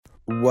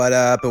What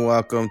up, and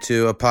welcome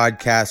to a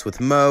podcast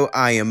with Mo.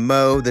 I am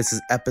Mo. This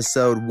is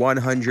episode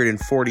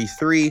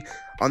 143.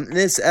 On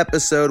this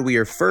episode, we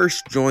are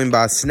first joined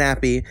by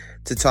Snappy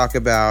to talk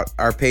about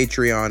our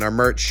Patreon, our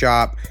merch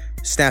shop,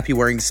 Snappy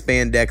wearing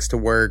spandex to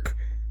work,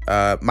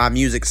 my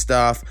music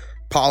stuff,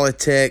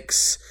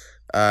 politics,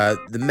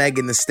 the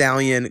Megan Thee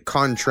Stallion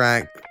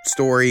contract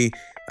story.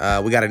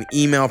 We got an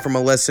email from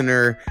a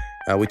listener.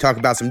 We talk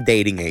about some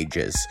dating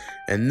ages.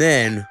 And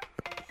then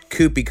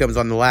Koopy comes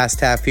on the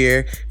last half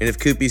here, and if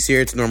Koopy's here,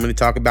 it's normally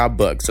talk about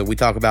books. So we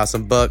talk about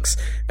some books,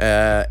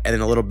 and then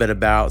a little bit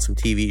about some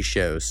TV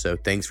shows. So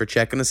thanks for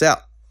checking us out.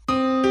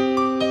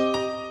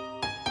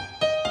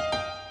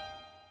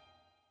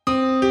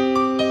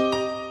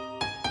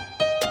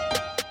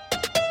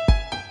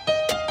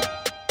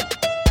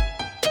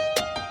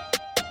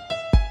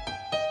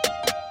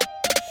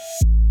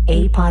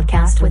 A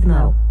podcast with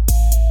Mo.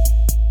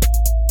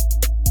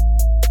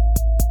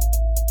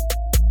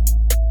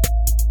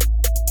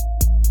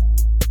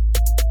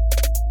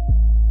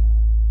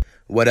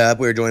 What up?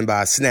 We're joined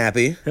by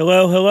Snappy.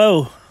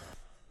 Hello.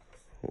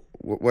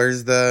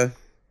 Where's your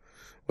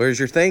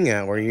thing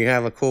at? Where you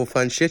have a cool,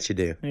 fun shit you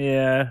do?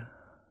 Yeah.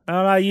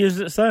 I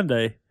used it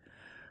Sunday.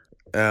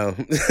 Oh,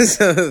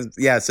 so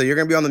you're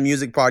gonna be on the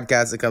music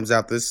podcast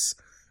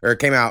that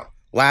came out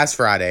last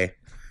Friday.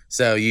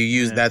 So you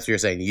used that's what you're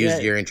saying. You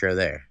used your intro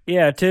there.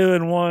 Yeah, 2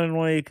 in 1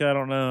 week. I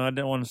don't know. I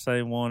didn't want to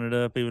say one it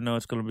up, even though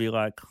it's going to be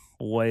like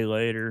way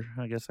later.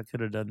 I guess I could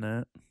have done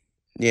that.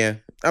 Yeah,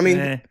 I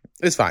mean,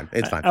 it's fine.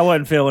 It's fine. I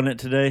wasn't feeling it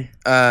today.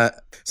 So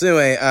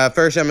anyway,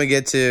 first I'm gonna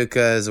get to,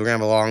 because we're gonna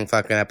have a long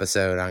fucking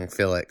episode. I can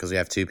feel it because we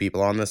have 2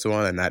 people on this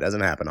one, and that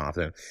doesn't happen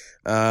often.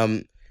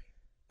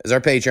 Is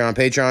our Patreon,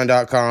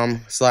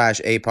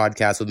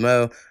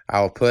 patreon.com/apodcastwithmo.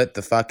 I will put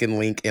the fucking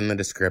link in the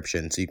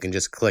description, so you can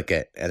just click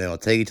it, and it'll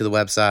take you to the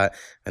website,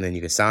 and then you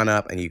can sign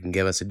up, and you can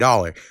give us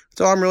 $1. That's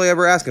all I'm really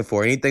ever asking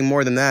for. Anything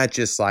more than that,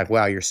 just like,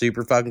 wow, you're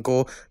super fucking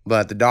cool.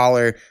 But the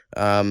 $1,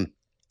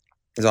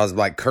 as I was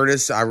like,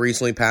 Curtis, I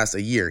recently passed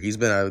a year. He's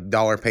been a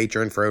 $1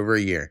 patron for over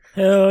a year.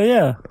 Hell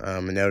yeah. I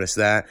noticed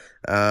that.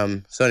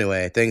 So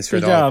anyway, thanks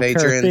for Good all job, the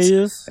patrons.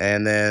 Curtis.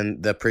 And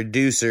then the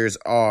producers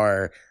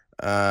are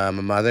my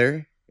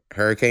mother,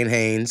 Hurricane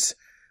Haynes,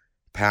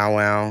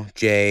 Powwow,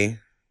 Jay,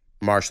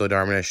 Marshall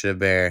Dharma Initiative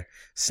Bear,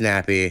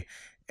 Snappy,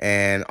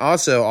 and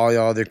also all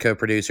y'all other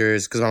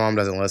co-producers, because my mom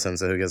doesn't listen,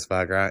 so who gives a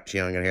fuck, right? She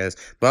ain't gonna hear this.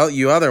 Well,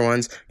 you other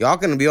ones, y'all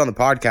can be on the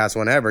podcast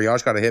whenever. Y'all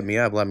just gotta hit me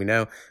up, let me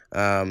know.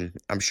 I'm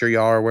sure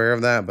y'all are aware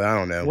of that, but I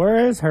don't know.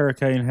 Where is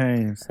Hurricane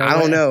Haynes? I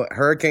don't know.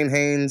 Hurricane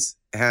Haynes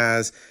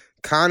has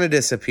kind of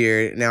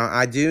disappeared. Now,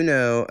 I do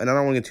know, and I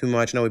don't want to get too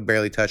much, I know we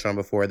barely touched on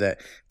before, that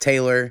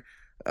Taylor,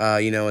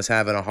 is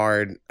having a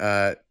hard,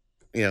 has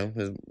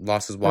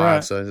lost his wife,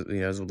 right. So,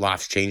 his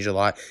life's changed a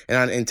lot.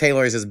 And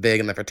Taylor is as big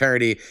in the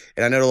fraternity,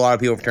 and I know a lot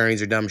of people in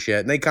fraternities are dumb shit,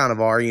 and they kind of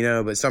are,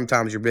 but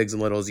sometimes your bigs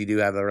and littles, you do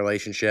have a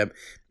relationship,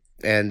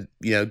 and,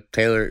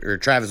 Taylor, or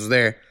Travis was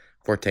there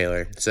for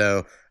Taylor,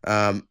 so,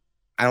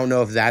 I don't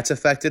know if that's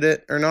affected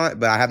it or not,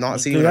 but I have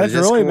not seen him on the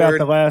Discord. That's really about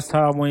the last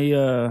time we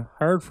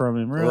heard from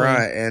him, really.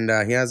 Right, and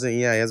he hasn't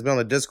been on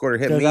the Discord or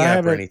hit me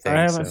up or anything.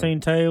 I haven't seen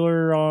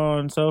Taylor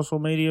on social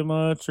media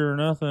much or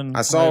nothing.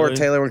 I saw where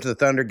Taylor went to the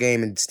Thunder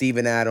game and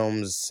Steven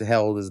Adams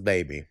held his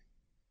baby.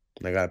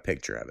 I got a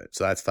picture of it,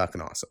 so that's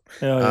fucking awesome.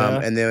 Hell yeah.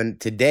 And then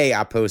today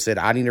I posted,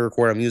 I need to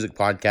record a music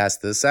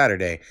podcast this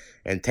Saturday,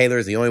 and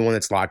Taylor's the only one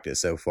that's locked it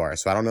so far,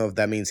 so I don't know if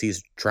that means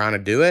he's trying to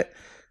do it,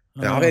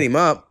 and I'll hit him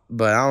up,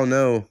 but I don't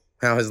know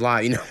how his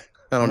life, I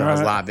don't know how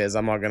his life is.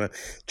 I'm not gonna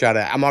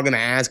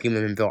ask him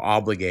and feel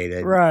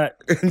obligated. Right.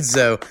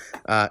 So,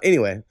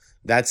 anyway,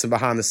 that's some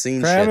behind the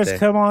scenes Travis, shit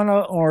there. come on,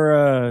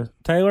 or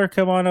Taylor,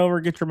 come on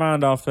over, get your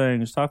mind off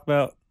things. Talk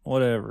about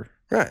whatever.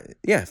 Right.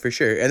 Yeah, for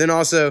sure. And then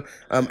also,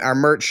 our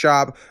merch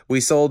shop,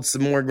 we sold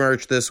some more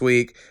merch this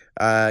week.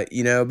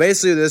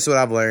 Basically this is what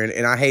I've learned,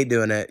 and I hate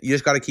doing it. You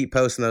just got to keep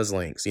posting those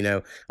links.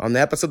 On the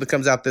episode that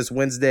comes out this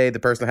Wednesday, the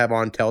person I have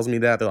on tells me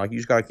that. They're like, you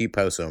just got to keep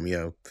posting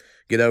them,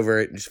 Get over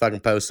it. Just fucking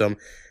post them.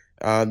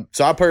 So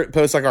I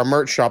post like our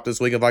merch shop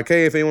this week of like,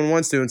 hey, if anyone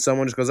wants to, and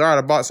someone just goes, all right,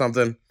 I bought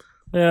something.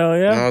 Hell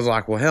yeah. And I was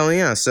like, well, hell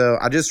yeah. So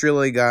I just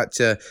really got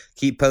to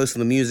keep posting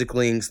the music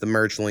links, the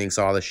merch links,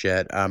 all the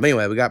shit.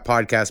 Anyway, we got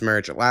podcast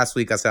merch. Last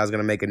week I said I was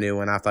going to make a new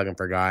one. I fucking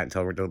forgot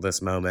until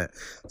this moment.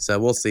 So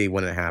we'll see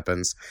when it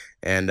happens.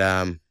 And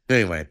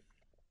anyway,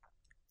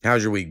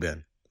 how's your week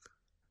been?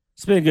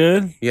 It's been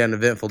good. You had an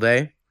eventful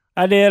day?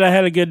 I did. I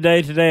had a good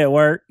day today at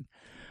work.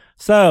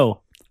 So,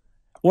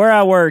 where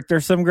I work,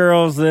 there's some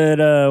girls that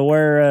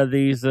wear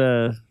these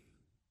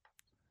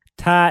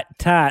tight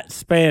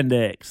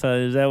spandex. So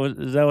is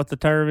that what the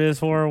term is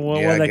for them?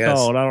 What are they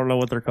called? I don't know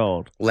what they're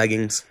called.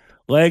 Leggings.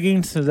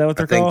 Leggings? Is that what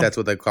they're called? I think that's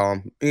what they call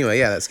them. Anyway,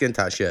 yeah, that skin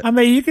tight shit. I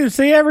mean, you can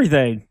see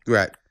everything.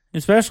 Right.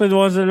 Especially the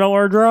ones that don't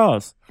wear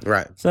drawers.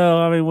 Right.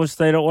 So, which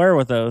they don't wear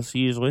with those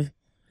usually.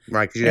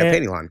 Right, because you have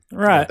panty line.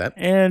 Right.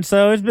 And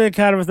so it's been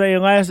kind of a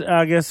thing.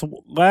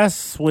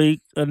 Last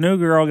week, a new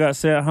girl got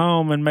sent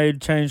home and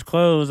made change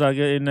clothes.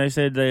 And they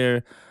said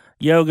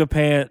yoga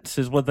pants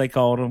is what they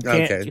called them.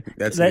 Okay,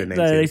 that's a they, good name,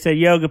 they too. said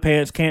yoga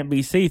pants can't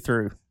be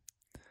see-through.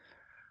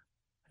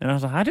 And I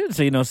was like, I didn't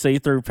see no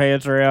see-through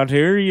pants around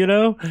here, you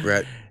know?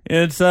 Right.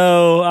 And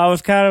so I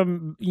was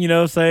kind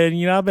of,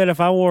 saying, I bet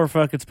if I wore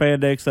fucking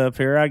spandex up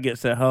here, I'd get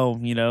sent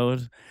home,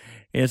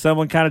 And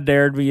someone kind of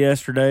dared me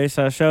yesterday,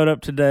 so I showed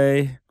up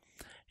today,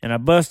 and I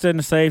busted in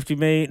the safety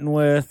meeting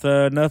with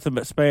nothing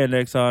but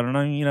spandex on, and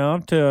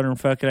I'm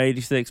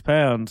 286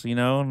 pounds, and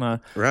I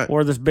Right.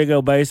 wore this big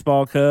old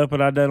baseball cup,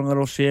 and I done a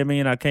little shimmy,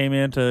 and I came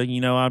into,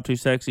 I'm too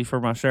sexy for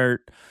my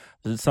shirt,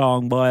 the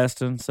song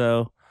blasting,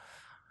 so.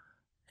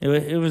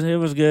 It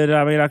was good.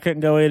 I mean, I couldn't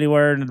go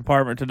anywhere in the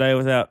department today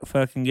without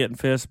fucking getting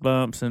fist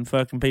bumps and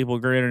fucking people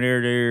grinning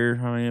ear to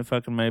ear. I mean, it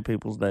fucking made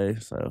people's day.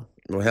 So,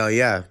 Well, hell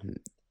yeah,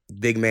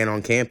 big man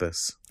on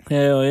campus.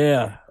 hell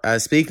yeah.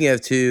 Speaking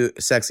of too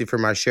sexy for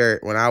my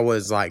shirt, when I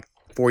was like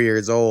 4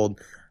 years old,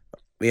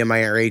 me and my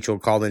Aunt Rachel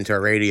called into a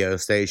radio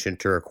station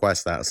to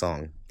request that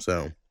song.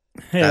 So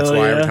that's Hell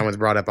why yeah. every time it's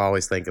brought up, I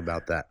always think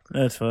about that.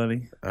 That's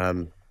funny.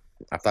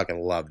 I fucking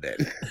loved it.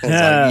 I was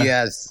like,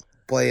 yes,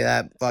 play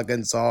that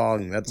fucking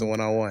song. That's the one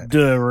I want.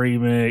 Do a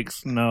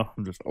remix. No,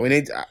 I'm just. We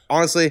need to,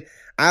 honestly.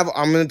 I'm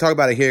going to talk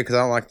about it here because I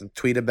don't like to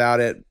tweet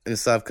about it and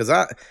stuff. Because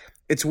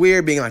it's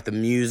weird being like the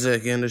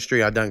music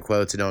industry. I've done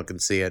quotes and no one can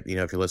see it.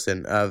 If you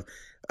listen of,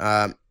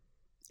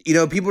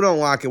 people don't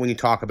like it when you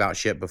talk about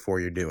shit before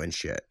you're doing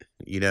shit.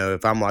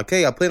 If I'm like,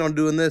 hey, I plan on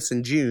doing this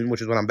in June,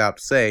 which is what I'm about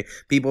to say,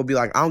 people will be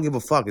like, I don't give a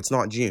fuck. It's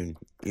not June.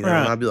 Right.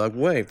 And I'll be like,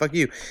 wait, fuck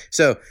you.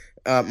 So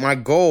my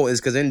goal is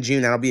because in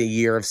June that'll be a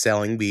year of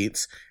selling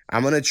beats.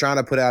 I'm gonna try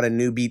to put out a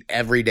new beat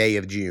every day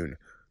of June,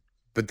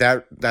 but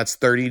that's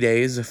 30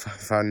 days.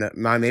 If I know,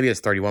 maybe it's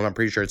 31. I'm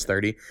pretty sure it's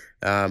 30.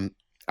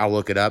 I'll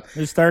look it up.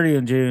 It's 30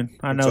 in June.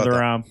 I know the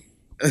rhyme.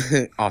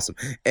 Awesome.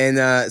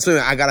 And so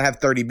I gotta have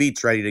 30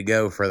 beats ready to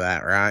go for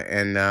that, right?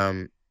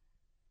 And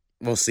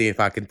we'll see if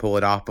I can pull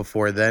it off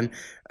before then.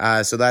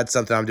 So that's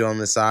something I'm doing on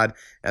the side.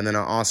 And then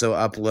I also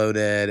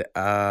uploaded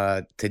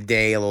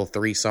today a little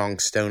 3-song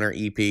stoner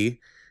EP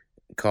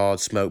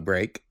called Smoke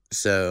Break.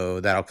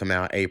 So that'll come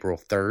out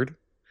April 3rd.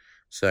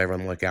 So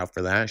everyone look out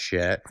for that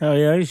shit. Oh,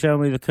 yeah. You showed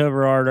me the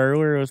cover art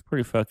earlier. It was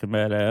pretty fucking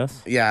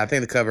badass. Yeah, I think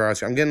the cover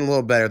art, I'm getting a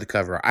little better at the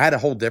cover art. I had a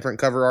whole different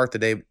cover art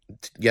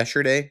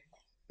yesterday,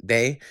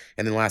 and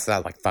then last night I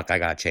was like, fuck, I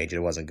gotta change it.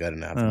 It wasn't good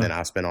enough. And then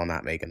I spent all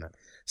night making that.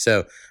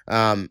 So,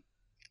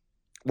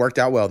 worked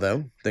out well though.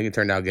 I think it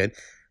turned out good.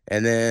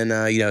 And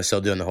then,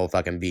 still doing the whole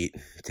fucking beat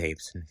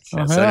tapes and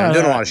shit. So I'm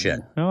doing a lot of shit.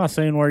 Well, I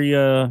seen where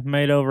you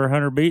made over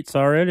 100 beats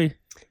already.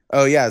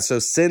 Oh, yeah. So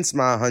since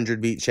my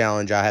 100 beat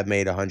challenge, I have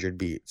made 100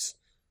 beats.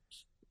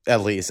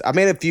 At least. I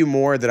made a few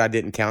more that I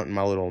didn't count in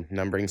my little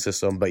numbering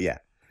system, but yeah.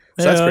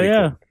 So that's pretty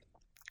cool.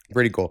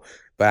 Pretty cool.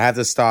 But I have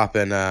to stop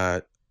and,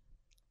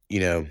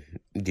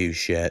 do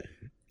shit.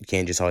 You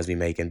can't just always be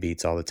making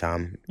beats all the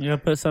time. You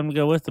gotta put something to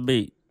go with the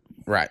beat.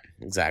 Right.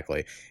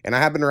 Exactly. And I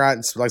have been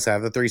writing, like I said, I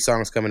have the 3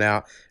 songs coming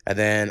out, and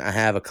then I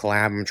have a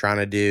collab I'm trying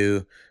to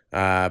do.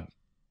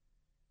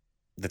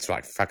 That's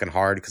like fucking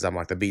hard because I'm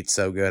like, the beat's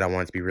so good. I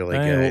want it to be really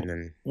good.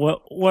 And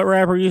what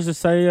rapper used to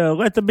say,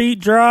 let the beat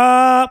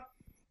drop?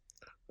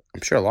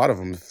 I'm sure a lot of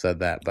them have said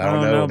that, but I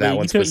don't know that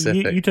one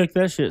specific. You took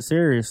that shit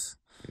serious.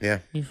 Yeah,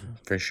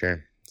 for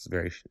sure. It's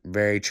very,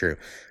 very true.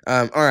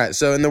 All right.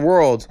 So in the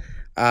world,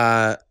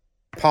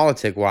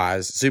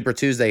 politic-wise, Super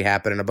Tuesday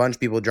happened, and a bunch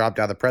of people dropped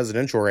out of the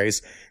presidential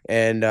race.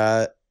 And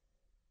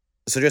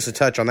so just to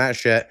touch on that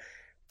shit,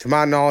 to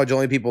my knowledge, the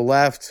only people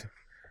left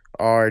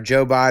are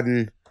Joe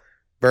Biden,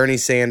 Bernie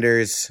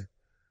Sanders,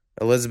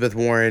 Elizabeth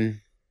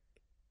Warren,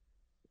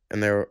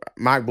 and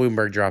Mike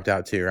Bloomberg dropped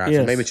out too, right?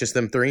 Yes. So maybe it's just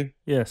them 3?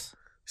 Yes.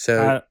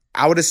 So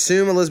I would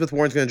assume Elizabeth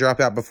Warren's going to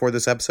drop out before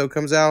this episode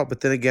comes out,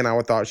 but then again, I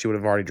would thought she would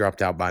have already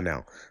dropped out by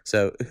now.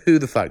 So who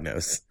the fuck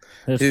knows?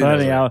 It's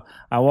funny.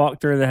 I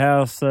walked through the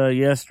house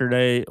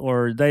yesterday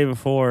or the day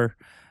before,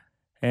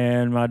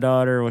 and my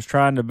daughter was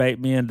trying to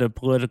bait me into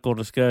political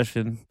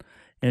discussion,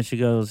 and she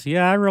goes,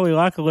 "Yeah, I really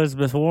like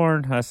Elizabeth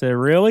Warren." I said,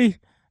 "Really?"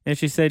 And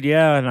she said,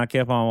 "Yeah," and I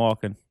kept on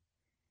walking.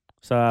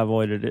 So I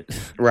avoided it.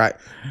 Right.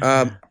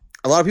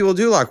 A lot of people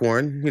do like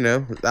Warren.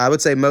 I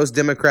would say most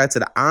Democrats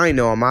that I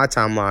know on my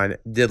timeline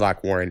did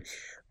like Warren,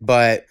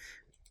 but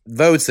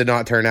votes did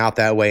not turn out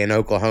that way in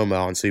Oklahoma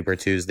on Super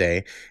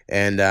Tuesday.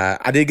 And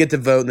I did get to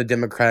vote in the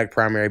Democratic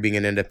primary being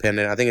an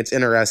independent. I think it's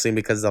interesting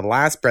because the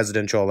last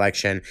presidential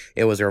election,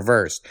 it was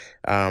reversed.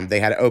 They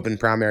had open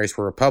primaries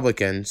for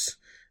Republicans,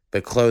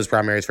 but closed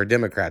primaries for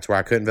Democrats, where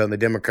I couldn't vote in the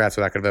Democrats,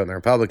 but I could vote in the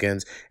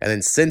Republicans. And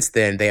then since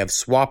then, they have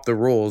swapped the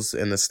rules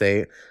in the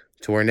state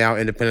to where now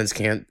independents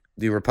can't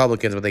do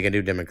Republicans, but they can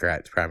do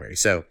Democrats primary.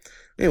 So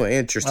anyway,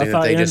 interesting. I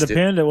thought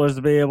independent was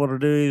to be able to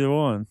do either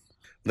one.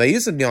 They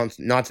used to be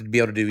not to be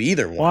able to do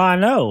either one. Well, I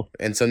know.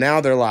 And so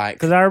now they're like...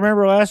 Because I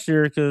remember last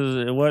year,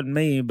 because it wasn't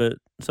me, but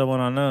someone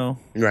I know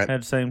right.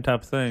 had the same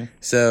type of thing.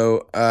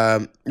 So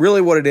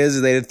really what it is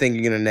they think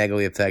you're going to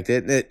negatively affect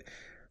it.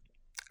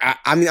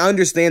 I mean, I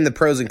understand the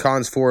pros and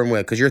cons for and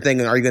with, because you're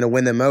thinking, are you going to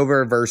win them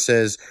over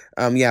versus,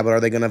 yeah, but are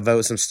they going to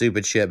vote some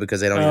stupid shit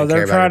because they don't even care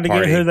they're about trying your to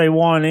party? get who they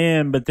want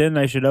in, but then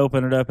they should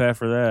open it up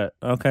after that.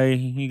 Okay,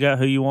 you got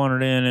who you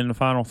wanted in the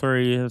final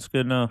three. That's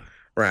good enough.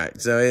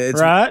 Right. So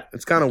it's Right?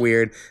 It's kind of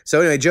weird.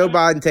 So anyway, Joe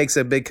Biden takes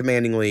a big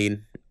commanding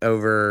lead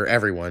over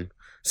everyone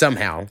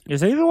somehow.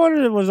 Is he the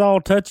one that was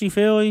all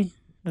touchy-feely?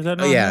 Is that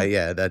not Yeah, him?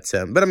 yeah, that's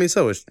him. But I mean,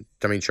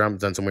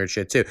 Trump's done some weird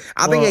shit too.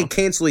 I think they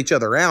cancel each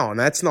other out, and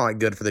that's not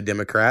good for the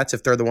Democrats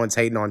if they're the ones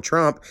hating on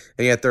Trump,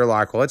 and yet they're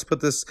like, well, let's put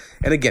this.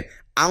 And again,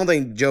 I don't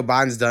think Joe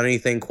Biden's done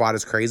anything quite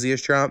as crazy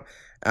as Trump.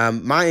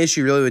 My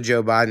issue really with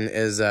Joe Biden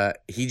is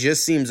he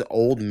just seems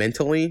old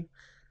mentally.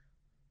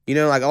 You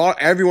know, like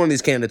every one of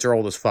these candidates are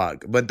old as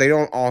fuck, but they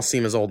don't all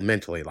seem as old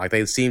mentally. Like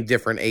they seem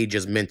different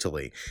ages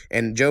mentally.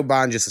 And Joe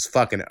Biden just is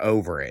fucking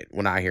over it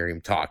when I hear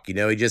him talk. You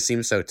know, he just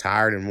seems so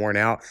tired and worn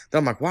out that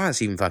I'm like, why is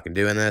he even fucking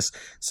doing this?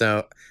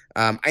 So,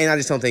 and I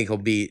just don't think he'll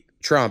beat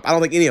Trump. I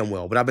don't think any of them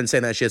will, but I've been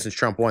saying that shit since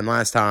Trump won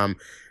last time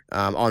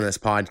on this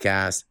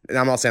podcast. And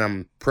I'm not saying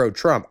I'm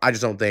pro-Trump. I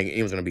just don't think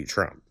anyone's going to beat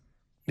Trump.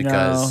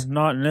 Because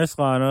No, not in this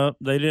lineup.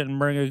 They didn't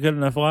bring a good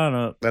enough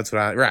lineup. that's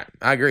what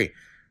I agree.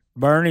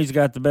 Bernie's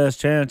got the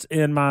best chance,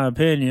 in my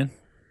opinion.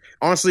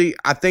 Honestly,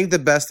 I think the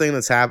best thing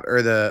that's happened,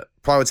 or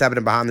probably what's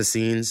happening behind the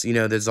scenes, you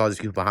know, there's all these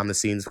people behind the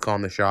scenes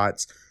calling the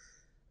shots.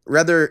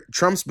 Rather,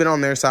 Trump's been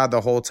on their side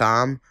the whole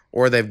time,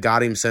 or they've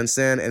got him since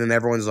then, and then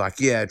everyone's like,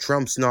 yeah,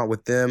 Trump's not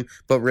with them,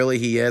 but really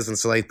he is, and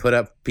so they put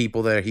up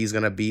people that he's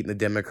going to beat in the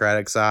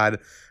Democratic side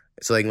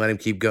so they can let him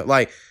keep going.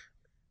 Like,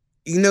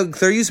 you know,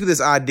 there used to be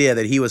this idea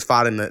that he was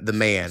fighting the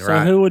man, So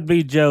right? who would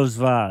be Joe's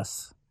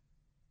vice?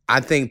 I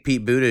think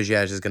Pete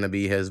Buttigieg is going to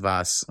be his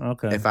vice,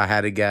 Okay. if I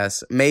had to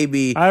guess.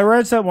 Maybe, I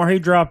read something where he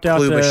dropped out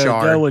to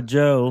Klobuchar. go with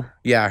Joe.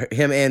 yeah,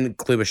 him and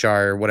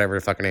Klobuchar, or whatever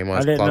the fucking name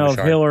was. I didn't know if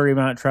Klobuchar. Hillary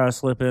might try to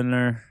slip in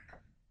there.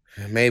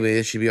 Maybe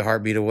it should be a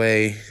heartbeat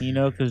away. You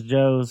know, because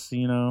Joe's,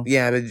 you know,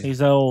 Yeah, but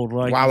he's old.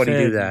 Like why you would he said.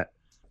 do that?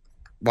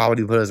 Why would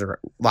he put his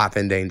life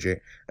in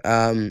danger?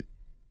 That'd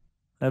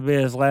be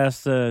his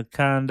last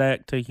kind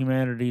act to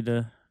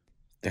humanity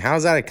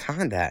How's that a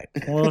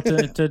contact? well,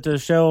 to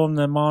show him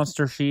the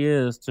monster she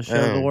is, to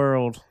show the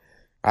world,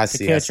 I to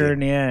see. catch her in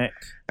the act.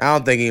 I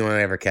don't think anyone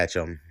would ever catch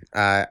him.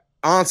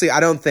 Honestly, I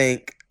don't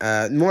think.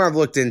 The more I've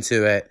looked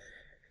into it,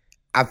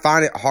 I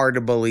find it hard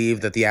to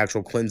believe that the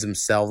actual Clintons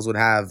themselves would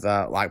have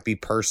be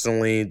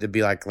personally to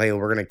be like, hey,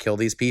 we're gonna kill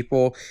these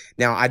people.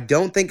 Now, I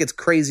don't think it's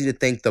crazy to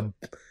think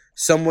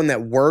someone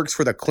that works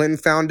for the Clinton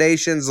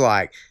Foundation's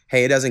like,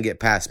 hey, it doesn't get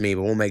past me,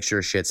 but we'll make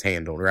sure shit's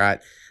handled, right?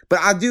 But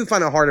I do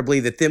find it hard to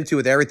believe that them two,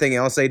 with everything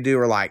else they do,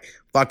 are like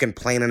fucking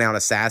planning out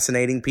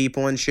assassinating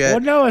people and shit. Well,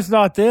 no, it's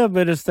not them,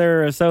 but it's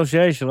their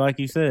association, like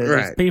you said.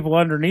 Right. It's people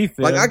underneath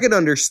them. Like, I could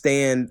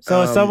understand.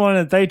 So it's someone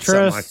that they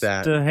something trust like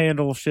that. to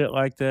handle shit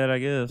like that, I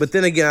guess. But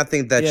then again, I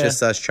think that's Yeah.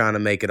 just us trying to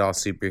make it all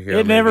superhero.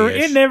 it never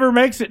movie-ish.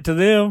 makes it to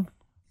them.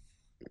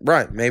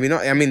 Right? Maybe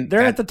not. I mean,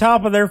 They're at the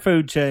top of their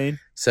food chain.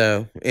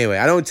 So anyway,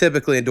 I don't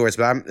typically endorse,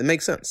 but it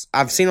makes sense.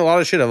 I've seen a lot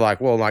of shit of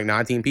like,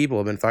 19 people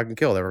have been fucking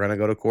killed. They were going to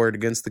go to court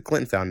against the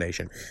Clinton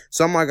Foundation.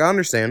 So I'm like, I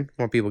understand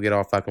why people get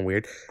all fucking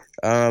weird.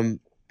 So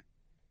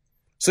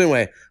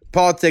anyway,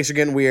 politics are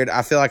getting weird.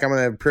 I feel like I'm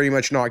going to pretty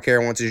much not care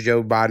once it's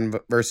Joe Biden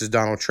versus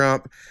Donald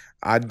Trump.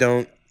 I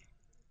don't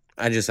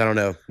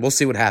know. We'll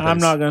see what happens. I'm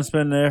not going to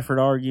spend the effort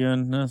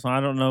arguing this. I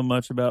don't know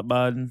much about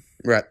Biden.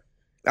 Right.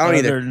 I don't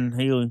either. Other than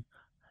he,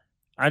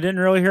 I didn't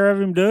really hear of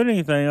him doing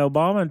anything.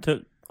 Obama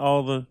took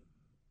all the.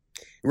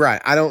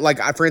 Right. I don't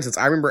for instance,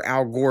 I remember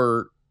Al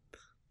Gore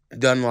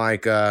done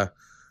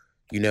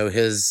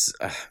his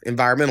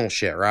environmental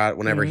shit, right?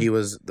 Whenever he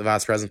was the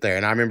vice president there.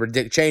 And I remember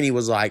Dick Cheney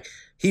was like,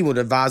 he would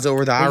advise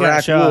over the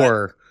Iraq shot.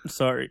 war.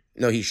 Sorry.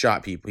 No, he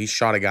shot people. He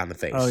shot a guy in the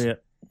face. Oh, yeah.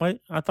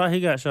 Wait, I thought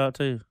he got shot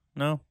too.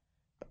 No?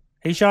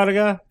 He shot a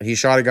guy? He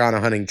shot a guy on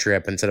a hunting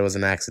trip and said it was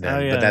an accident. Oh,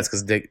 yeah. But that's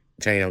because Dick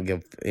Cheney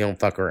he don't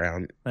fuck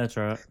around. That's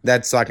right.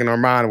 That's like in our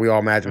mind, we all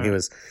imagine he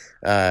was.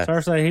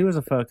 Sorry, say he was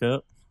a fuck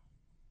up.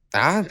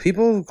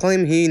 People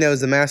claim he knows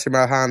the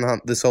mastermind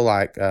behind this whole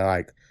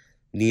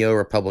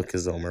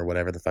neo-republicanism or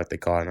whatever the fuck they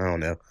call it. I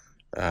don't know.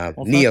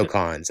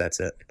 Neocons,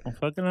 that's it. I'll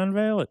fucking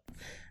unveil it.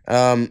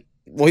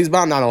 Well, he's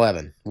about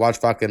 9/11. Watch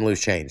fucking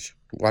Loose Change.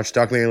 Watch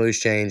documentary Loose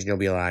Change, and you'll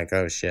be like,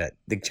 oh shit,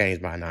 Dick Cheney's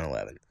behind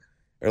 9/11.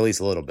 Or at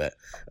least a little bit.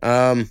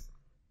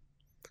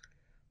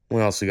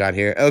 What else we got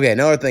here? Okay,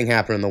 another thing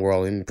happened in the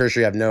world. I'm pretty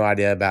sure you have no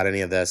idea about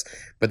any of this.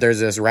 But there's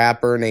this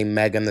rapper named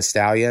Megan Thee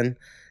Stallion,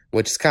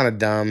 which is kind of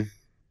dumb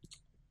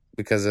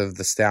because of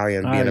the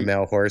stallion being a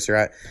male horse,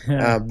 right?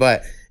 Yeah.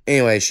 But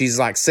anyway, she's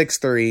like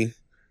 6'3",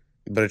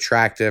 but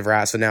attractive,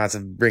 right? So now it's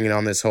bringing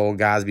on this whole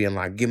guys being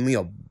like, give me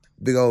a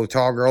big old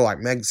tall girl like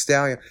Meg Thee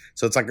Stallion.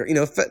 So it's like,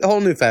 the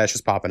whole new fetish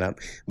is popping up.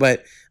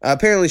 But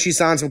apparently she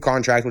signed some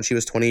contract when she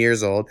was 20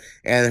 years old,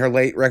 and her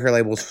record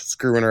label's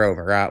screwing her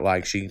over, right?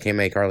 Like she can't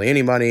make hardly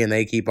any money, and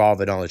they keep all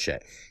of it, all the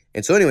shit.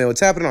 And so anyway,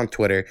 what's happening on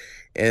Twitter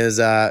is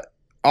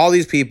all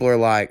these people are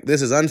like,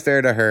 this is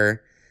unfair to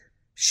her.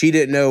 She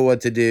didn't know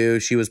what to do.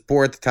 She was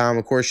poor at the time.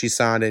 Of course, she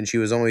signed it, and she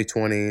was only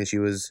 20, and she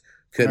was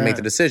couldn't make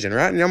the decision,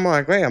 right? And I'm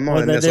like, wait, I'm not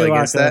Would they do necessarily like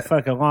against a that.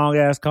 fucking long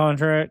ass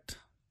contract?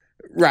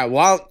 Right.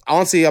 Well,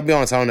 honestly, I'll be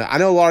honest. I don't know. I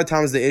know a lot of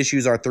times the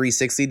issues are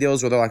 360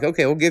 deals where they're like,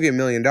 okay, we'll give you $1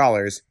 million,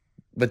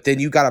 but then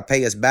you got to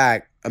pay us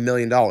back $1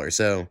 million.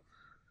 So,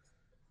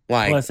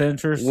 like, Plus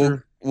interest.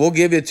 we'll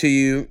give it to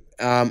you,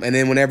 and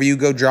then whenever you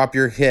go drop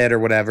your hit or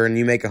whatever, and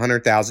you make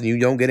 100,000, you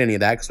don't get any of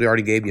that because we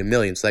already gave you $1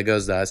 million, so that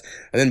goes to us.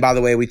 And then, by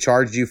the way, we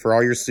charged you for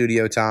all your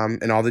studio time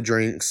and all the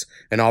drinks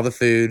and all the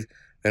food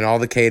and all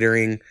the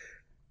catering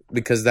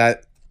because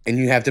that, and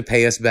you have to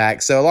pay us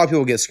back. So a lot of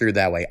people get screwed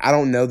that way. I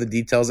don't know the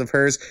details of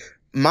hers.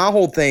 My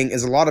whole thing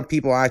is a lot of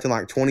people acting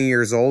like 20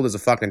 years old as a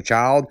fucking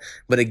child.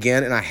 But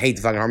again, and I hate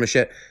the fucking harmless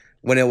shit,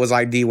 when it was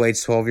like D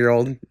Wade's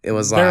 12-year-old, it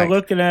was They're like,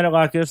 looking at it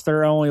like it's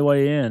their only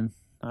way in.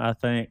 I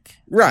think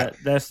right.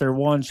 that's their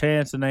one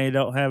chance, and they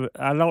don't have it.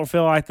 I don't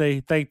feel like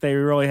they think they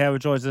really have a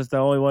choice. It's the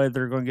only way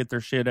they're going to get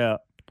their shit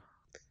out.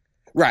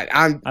 Right.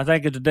 I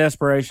think it's a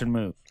desperation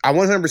move. I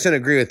 100%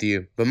 agree with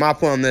you, but my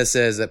point on this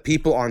is that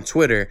people on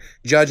Twitter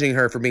judging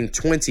her for being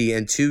 20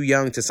 and too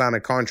young to sign a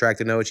contract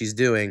to know what she's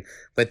doing,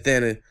 but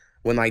then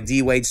when like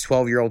D Wade's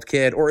 12-year-old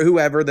kid or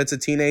whoever that's a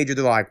teenager,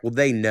 they're like, well,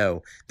 they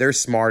know. They're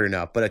smart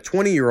enough. But a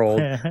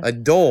 20-year-old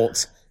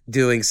adult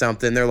doing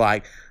something, they're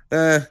like,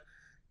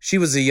 she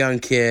was a young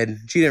kid.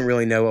 She didn't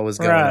really know what was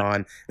going on.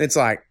 And it's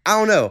like, I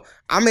don't know.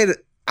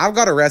 I've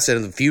got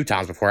arrested a few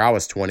times before I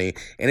was 20,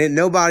 and didn't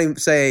nobody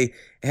say,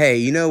 hey,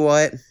 you know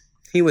what?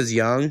 He was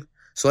young,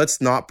 so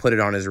let's not put it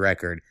on his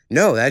record.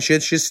 No, that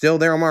shit's just still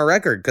there on my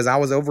record because I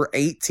was over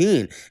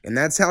 18, and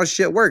that's how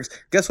shit works.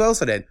 Guess what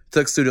else I did?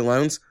 Took student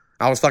loans.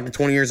 I was fucking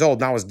 20 years old,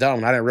 and I was dumb,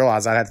 and I didn't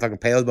realize I had to fucking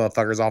pay those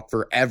motherfuckers off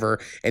forever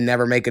and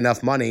never make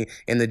enough money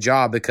in the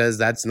job because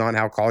that's not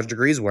how college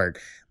degrees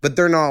work. But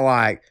they're not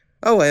like,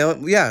 oh,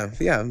 well, yeah.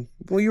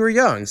 Well, you were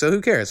young, so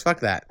who cares? Fuck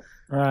that.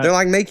 Right. They're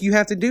like, make you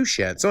have to do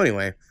shit. So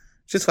anyway,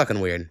 it's just fucking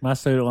weird. My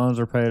student loans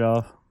are paid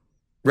off.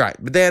 Right,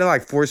 but they had to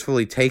like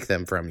forcefully take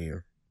them from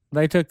you.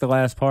 They took the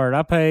last part.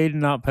 I paid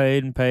and not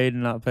paid and paid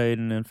and not paid,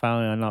 and then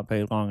finally I not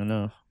paid long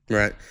enough.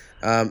 Right.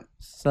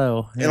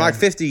 So in like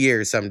 50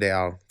 years, someday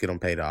I'll get them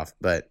paid off,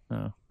 but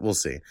we'll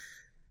see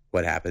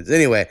what happens.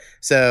 Anyway,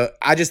 so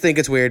I just think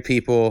it's weird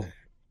people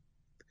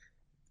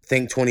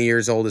think 20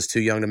 years old is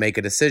too young to make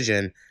a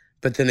decision,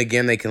 but then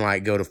again, they can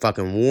like go to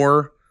fucking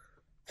war.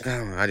 I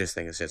don't know, I just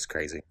think it's just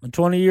crazy.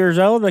 20 years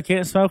old, they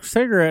can't smoke a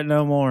cigarette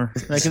no more.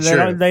 They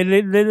True. they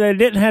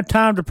didn't have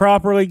time to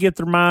properly get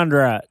their mind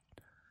right.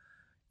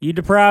 You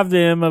deprive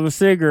them of a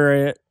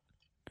cigarette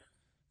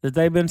that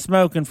they've been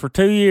smoking for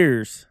 2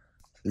 years.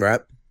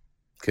 Right.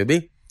 Could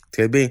be.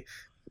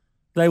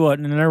 They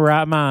wasn't in their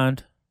right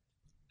mind.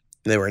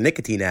 They were a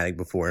nicotine addict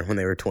before when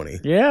they were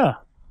 20. Yeah.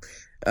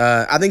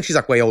 I think she's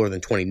like way older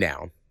than 20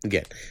 now.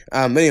 Again.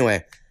 But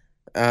anyway,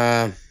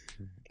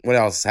 what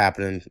else is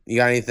happening? You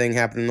got anything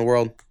happening in the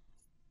world?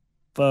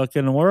 Fuck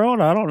in the world?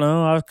 I don't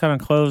know. I was kind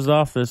of closed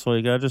off this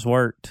week. I just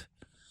worked.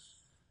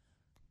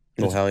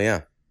 Well, hell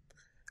yeah.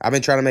 I've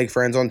been trying to make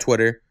friends on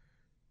Twitter.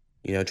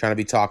 You know, trying to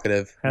be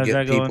talkative. How's get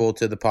that going? people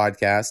to the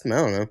podcast. I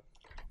don't know.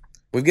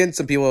 We've getting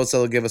some people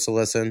that'll give us a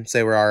listen,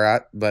 say we're all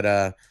right,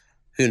 but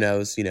who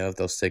knows, you know, if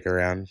they'll stick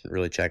around and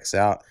really check us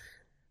out.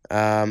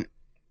 All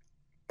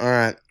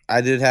right. I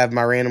did have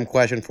my random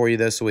question for you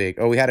this week.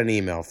 Oh, we had an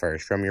email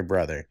first from your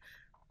brother.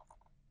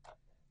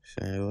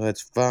 So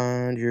let's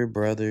find your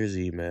brother's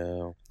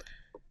email.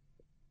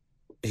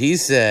 He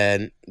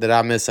said that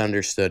I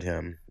misunderstood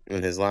him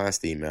in his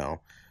last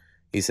email.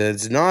 He said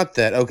it's not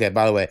that. Okay,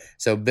 by the way,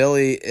 so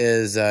Billy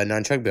is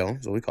Nunchuck Bill,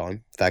 is what we call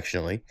him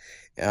affectionately,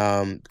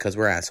 because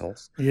we're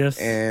assholes. Yes.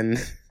 And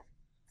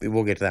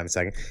we'll get to that in a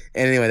second.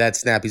 And anyway,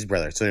 that's Snappy's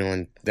brother. So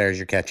anyone, there's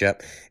your catch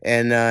up.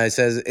 And it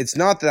says, it's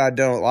not that I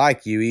don't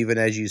like you, even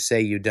as you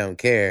say you don't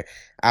care.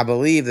 I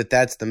believe that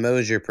that's the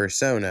Mosier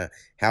persona.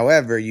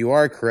 However, you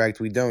are correct.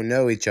 We don't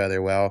know each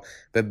other well.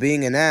 But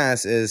being an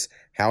ass is,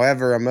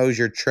 however, a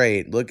Mosier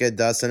trait. Look at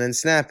Dustin and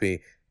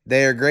Snappy.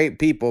 They are great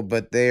people,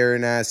 but they are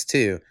an ass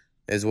too,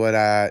 is what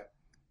I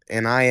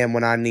am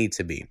when I need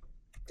to be.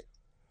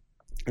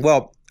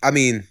 Well, I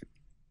mean,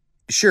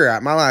 sure,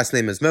 my last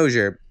name is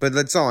Mosier, but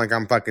it's not like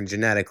I'm fucking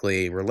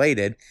genetically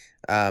related.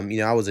 You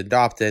know, I was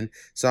adopted,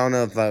 so I don't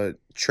know if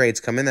traits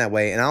come in that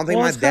way. And I don't think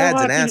my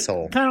dad's an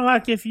asshole. Kind of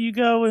like if you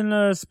go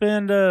and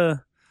spend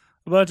a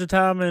bunch of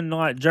time in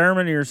like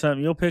Germany or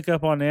something, you'll pick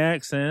up on the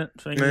accent.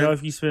 So, you know,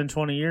 if you spend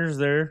 20 years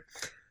there.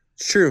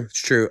 It's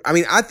true. I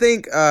mean, I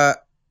think I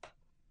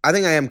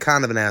am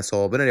kind of an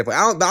asshole, but anyway,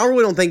 I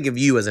really don't think of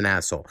you as an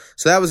asshole.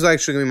 So that was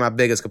actually going to be my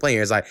biggest complaint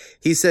here. Is like,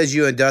 he says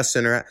you and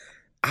Dustin are,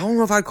 I don't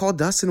know if I'd call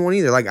Dustin one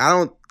either. Like,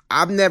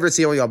 I've never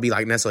seen y'all be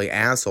like necessarily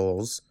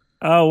assholes.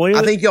 Oh,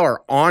 I think y'all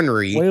are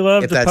ornery,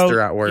 if that's the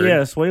right word.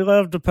 Yes, we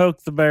love to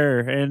poke the bear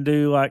and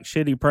do like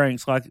shitty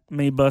pranks, like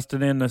me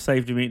busting in the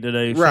safety meet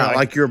today. So right,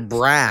 like you're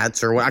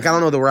brats or what. I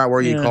don't know the right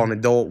word you call an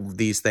adult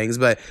these things,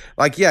 but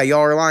like, yeah,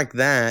 y'all are like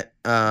that.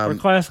 We're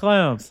class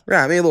clowns.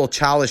 Right, I mean, a little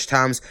childish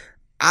times.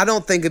 I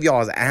don't think of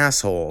y'all as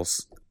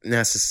assholes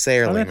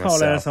necessarily. I've been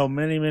called asshole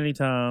many, many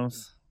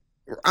times.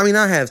 I mean,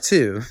 I have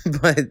too,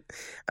 but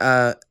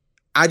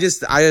I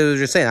was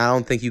just saying, I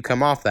don't think you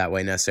come off that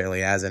way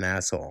necessarily as an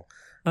asshole.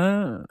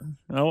 I'm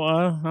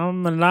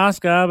a nice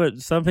guy,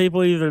 but some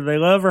people either they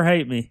love or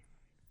hate me.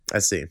 I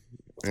see.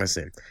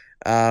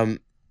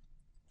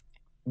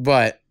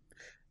 But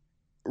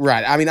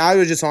right. I mean, I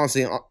was just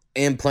honestly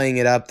playing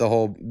it up the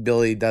whole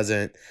Billy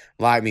doesn't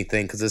like me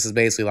thing, because this is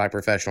basically like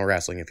professional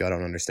wrestling. If y'all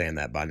don't understand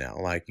that by now,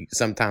 like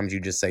sometimes you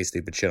just say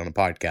stupid shit on a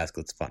podcast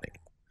because it's funny.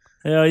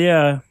 Hell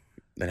yeah.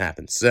 That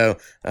happens. So,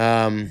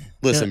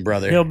 listen,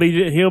 brother. He'll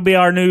be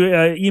our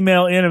new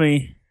email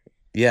enemy.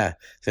 Yeah,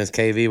 since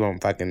KV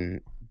won't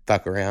fucking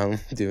fuck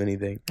around, do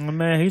anything. Oh,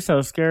 man, he's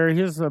so scary.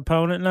 His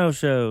opponent no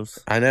shows.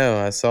 I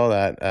know. I saw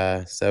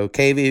that. So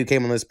KV, who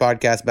came on this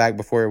podcast back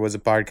before it was a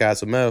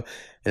podcast with Mo,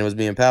 and it was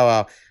me and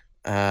Powwow,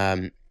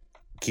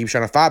 keeps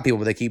trying to fight people,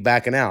 but they keep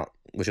backing out,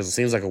 which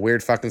seems like a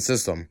weird fucking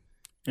system.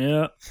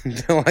 Yeah.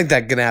 Don't like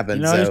that can happen.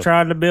 You know, he's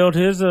trying to build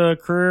his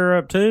career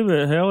up too,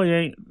 but hell, he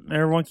ain't.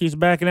 Everyone keeps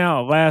backing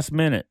out last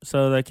minute,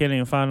 so they can't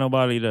even find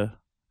nobody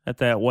at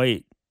that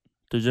weight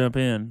to jump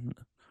in.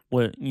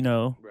 Right.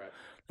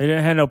 They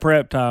didn't have no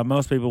prep time.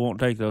 Most people won't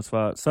take those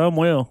fights. Some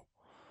will,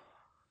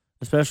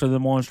 especially the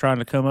ones trying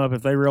to come up.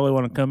 If they really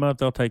want to come up,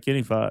 they'll take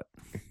any fight.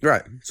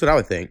 Right. That's what I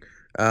would think.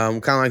 Kind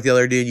of like the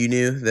other dude you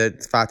knew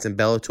that fights in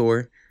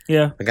Bellator.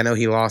 Yeah. Like, I know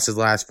he lost his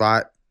last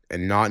fight,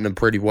 and not in a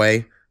pretty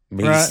way.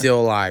 But he's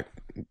still like,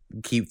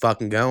 keep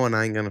fucking going.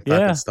 I ain't gonna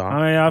fucking stop. I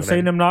mean, I've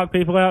seen him knock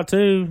people out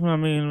too. I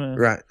mean,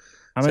 right.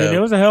 I mean,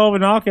 it was a hell of a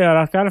knockout.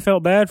 I kind of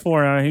felt bad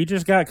for him. He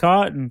just got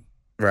caught in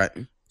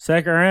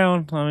second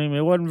round. I mean,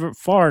 it wasn't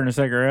far in the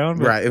second round.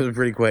 But, right. It was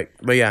pretty quick.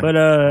 But yeah. But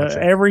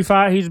every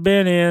fight he's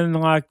been in,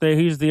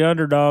 he's the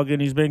underdog,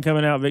 and he's been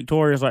coming out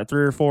victorious like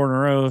 3 or 4 in a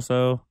row.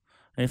 So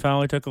he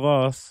finally took a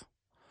loss.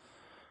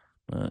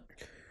 But.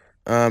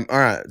 All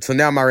right. So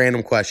now my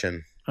random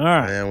question. All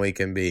right. And we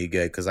can be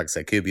good because, like I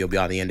said, Kubi will be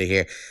on the end of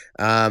here.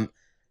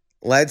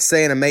 Let's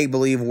say in a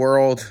make-believe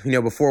world,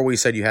 before we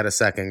said you had a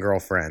second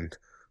girlfriend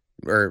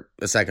or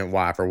a second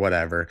wife or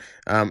whatever.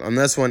 On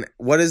this one,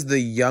 what is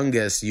the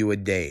youngest you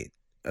would date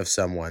of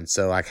someone?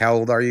 So, like, how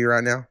old are you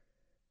right now?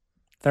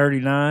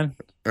 39.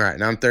 All right.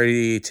 Now I'm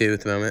 32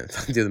 at the moment.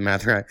 If I can do the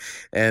math right.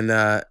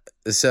 And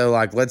so,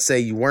 like, let's say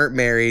you weren't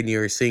married and you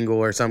were single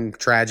or some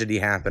tragedy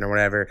happened or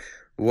whatever.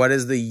 What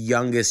is the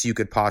youngest you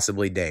could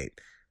possibly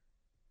date?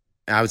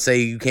 I would say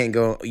you can't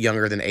go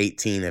younger than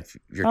 18 if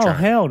you're trying. Oh,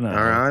 hell no.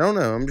 I don't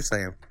know. I'm just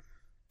saying.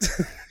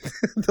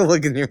 The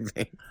look in your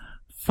face.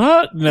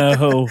 Fuck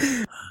no.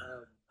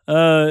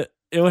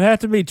 It would have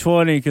to be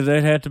 20 because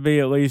they'd have to be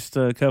at least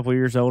a couple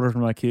years older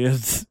than my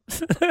kids.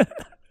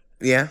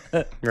 Yeah,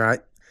 right.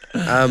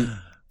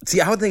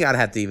 See, I would think I'd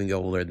have to even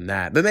go older than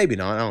that, but maybe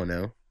not. I don't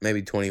know.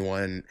 Maybe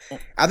 21.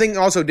 I think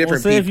also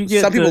different people.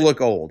 Some people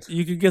look old.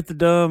 You could get the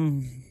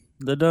dumb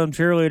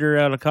cheerleader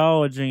out of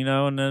college,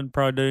 and then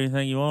probably do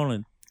anything you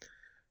wanted.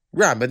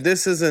 Right, but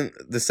this isn't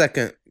the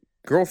second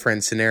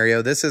girlfriend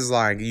scenario. This is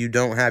like you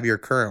don't have your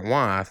current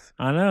wife.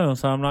 I know,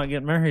 so I'm not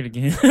getting married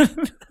again.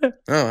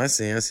 Oh, I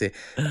see. I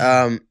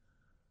don't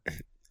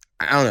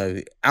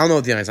know. I don't know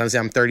what the honest.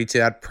 I'm 32.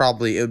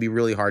 It would be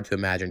really hard to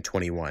imagine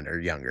 21 or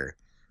younger.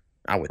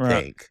 I would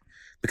think,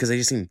 because they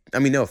just seem. I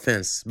mean, no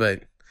offense,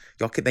 but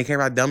they care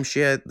about dumb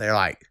shit. They're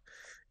like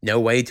know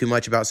way too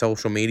much about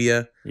social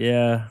media.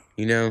 Yeah.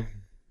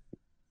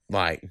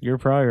 Like you're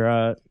probably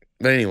right.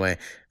 But anyway,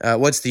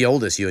 what's the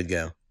oldest you would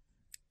go?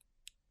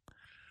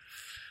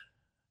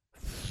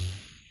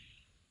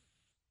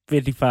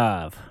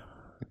 55.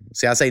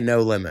 See, I say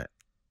no limit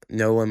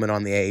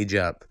on the age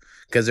up,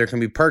 because there can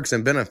be perks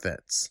and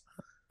benefits.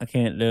 I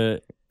can't do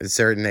it at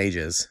certain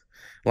ages.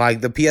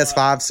 Like the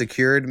PS5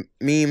 secured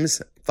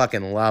memes,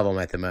 fucking love them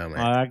at the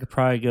moment. I could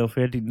probably go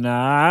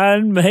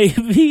 59,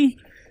 maybe.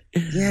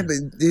 Yeah, but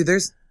dude,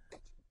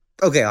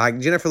 okay, like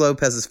Jennifer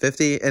Lopez is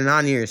 50. In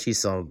 9 years, she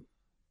still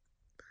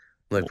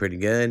look pretty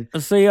good.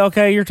 See,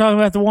 okay, you're talking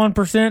about the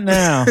 1%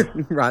 now.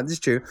 Right, that's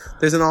true.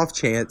 There's an off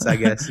chance, I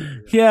guess.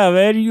 Yeah,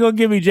 man, you gonna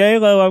give me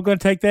J-Lo, I'm gonna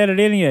take that at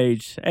any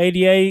age.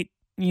 88,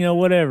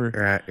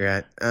 whatever.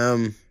 Right.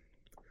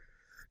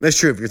 That's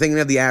true. If you're thinking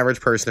of the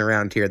average person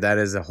around here, that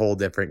is a whole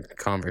different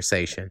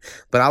conversation.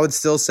 But I would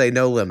still say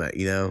no limit,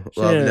 Love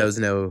knows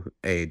no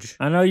age.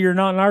 I know you're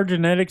not in our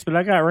genetics, but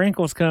I got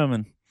wrinkles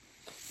coming.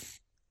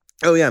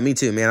 Oh, yeah, me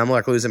too, man. I'm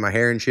like losing my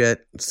hair and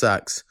shit. It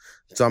sucks.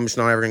 So I'm just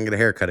not ever going to get a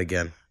haircut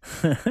again.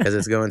 Because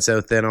it's going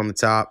so thin on the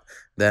top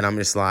that I'm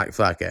just like,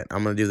 fuck it.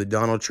 I'm going to do the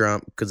Donald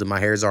Trump because my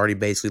hair is already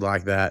basically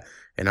like that.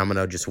 And I'm going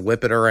to just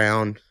whip it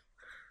around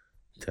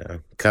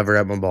to cover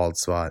up my bald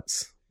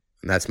spots.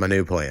 And that's my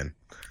new plan.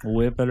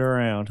 Whip it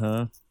around,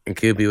 huh? And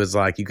Kubi was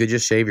like, you could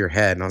just shave your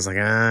head. And I was like,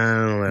 I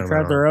don't know. You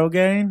tried the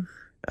Rogaine?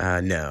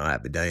 No, I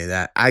haven't done any of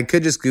that. I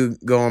could just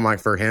go on like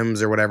for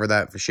Hims or whatever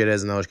that shit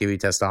is, and they'll just give you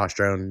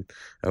testosterone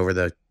over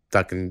the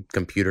fucking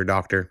computer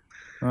doctor.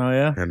 Oh,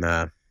 yeah? And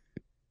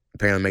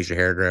apparently makes your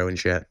hair grow and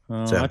shit.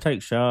 Oh, so I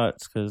take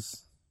shots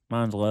because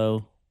mine's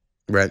low.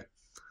 Right.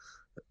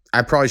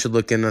 I probably should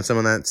look into some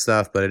of that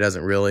stuff, but it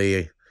doesn't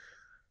really...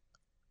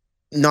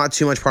 not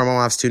too much part of my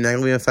life's too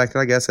negatively affected,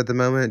 I guess, at the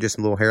moment. Just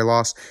a little hair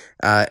loss.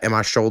 And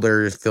my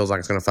shoulder feels like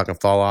it's going to fucking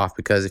fall off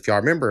because if y'all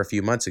remember a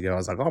few months ago, I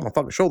was like, oh, my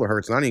fucking shoulder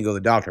hurts and I need to go to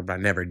the doctor, but I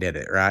never did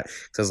it, right?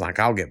 So I was like,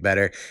 I'll get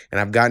better.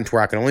 And I've gotten to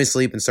where I can only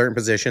sleep in certain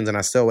positions and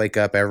I still wake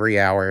up every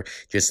hour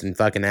just in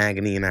fucking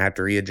agony and I have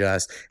to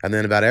readjust. And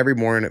then about every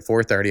morning at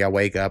 4:30, I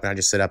wake up and I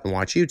just sit up and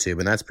watch YouTube.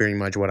 And that's pretty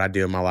much what I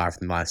do in my life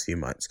in the last few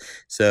months.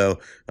 So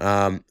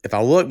if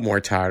I look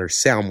more tired or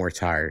sound more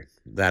tired,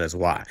 that is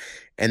why.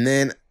 And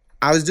then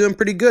I was doing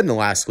pretty good in the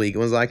last week. It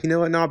was like, you know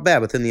what, not bad.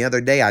 But then the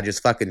other day, I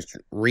just fucking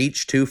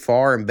reached too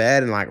far in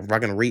bed and like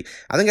fucking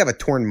I think I have a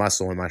torn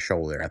muscle in my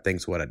shoulder. I think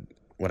is what I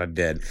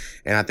did.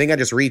 And I think I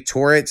just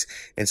re-tore it.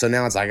 And so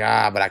now it's like,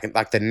 but I can,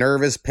 like the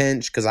nervous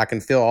pinch, because I can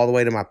feel all the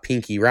way to my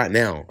pinky right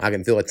now. I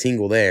can feel a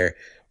tingle there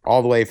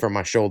all the way from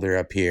my shoulder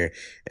up here.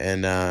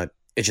 And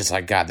it's just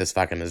like, God, this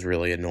fucking is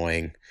really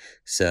annoying.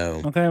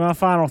 So. Okay, my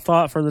final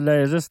thought for the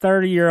day is this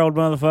 30-year-old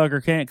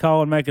motherfucker can't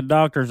call and make a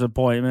doctor's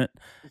appointment.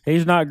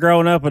 He's not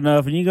grown up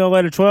enough, and you go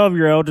let a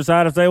 12-year-old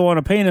decide if they want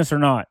a penis or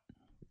not.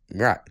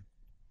 Right.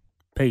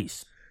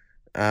 Peace.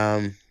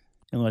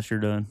 Unless you're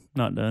done.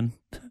 Not done.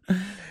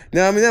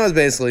 No, I mean, that was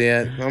basically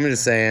it. I'm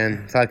just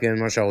saying, fucking,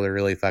 my shoulder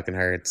really fucking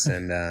hurts.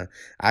 And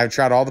I've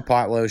tried all the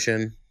pot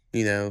lotion,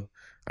 you know.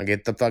 I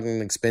get the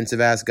fucking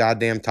expensive-ass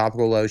goddamn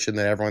topical lotion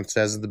that everyone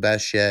says is the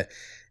best shit.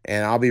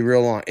 And I'll be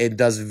real on, it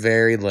does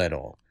very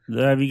little.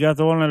 Have you got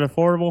the one at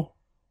Affordable?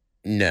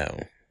 No.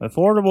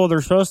 Affordable,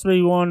 there's supposed to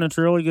be one that's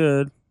really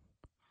good.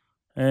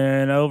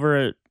 And over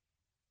at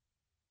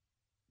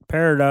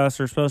Paradise,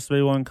 there's supposed to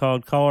be one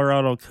called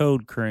Colorado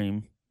Code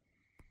Cream.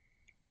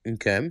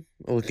 Okay.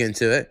 We'll look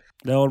into it.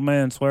 The old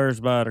man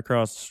swears by it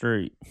across the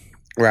street.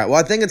 Right. Well,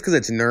 I think it's because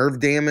it's nerve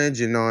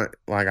damage and not,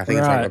 like, I think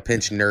it's Right. like a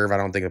pinched nerve. I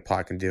don't think a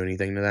pot can do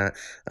anything to that.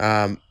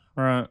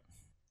 Right.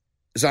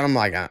 So I'm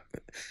like,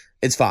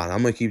 it's fine.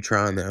 I'm going to keep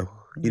trying, though.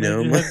 You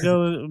know?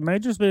 It may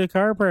just be a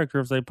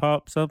chiropractor. If they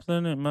pop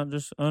something, it might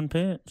just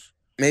unpinch.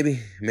 Maybe.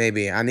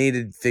 I need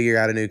to figure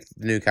out a new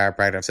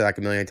chiropractor. I've said like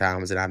a million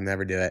times and I've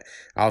never do it.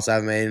 I also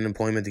haven't made an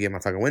appointment to get my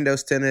fucking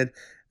windows tinted.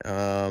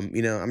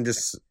 You know,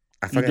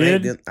 I fucking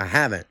hate it. I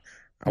haven't.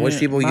 I wish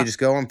people could just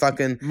go on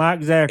fucking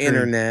Mike Zachary.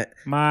 internet.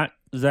 Mike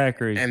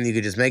Zachary. And you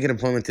could just make an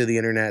appointment through the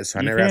internet so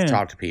I never have to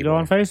talk to people. Go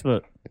on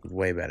Facebook.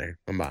 Way better.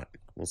 I'm not.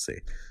 We'll see.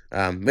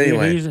 But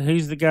anyway.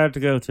 He's the guy to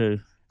go to.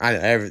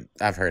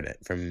 I've heard it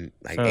from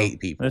like 8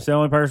 people. That's the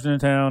only person in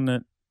town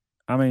that,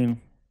 I mean.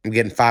 I'm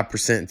getting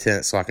 5%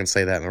 tint so I can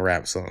say that in a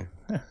rap song.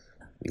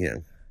 You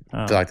know.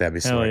 I feel like that'd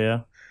be smart.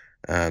 Hell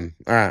yeah. All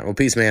right. Well,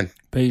 peace, man.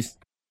 Peace.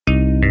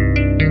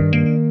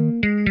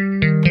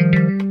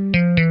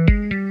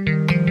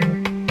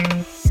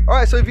 All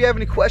right, so if you have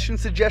any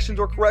questions, suggestions,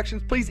 or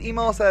corrections, please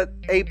email us at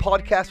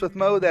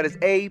apodcastwithmo. That is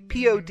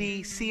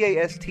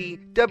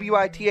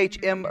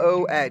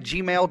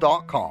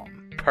apodcastwithmo@gmail.com.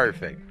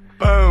 Perfect.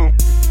 Boom.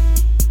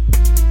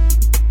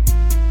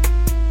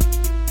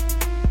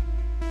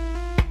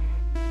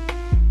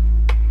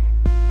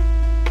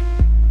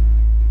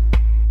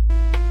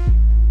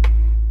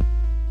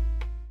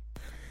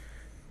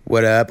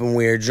 What up? And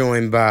we are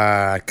joined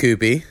by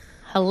Koopy,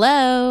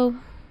 Hello.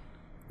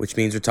 which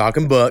means we're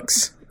talking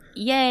books.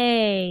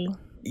 Yay.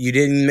 You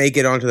didn't make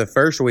it onto the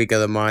first week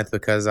of the month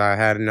because I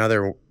had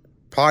another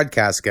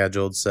podcast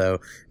scheduled. So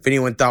if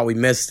anyone thought we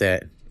missed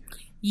it,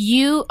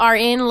 You are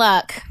in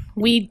luck.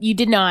 You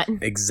did not.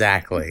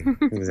 exactly.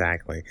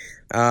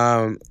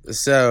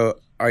 So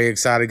are you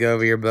excited to go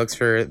over your books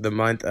for the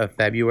month of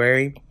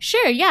February?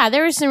 Sure, yeah.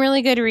 There were some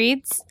really good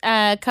reads.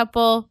 A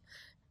couple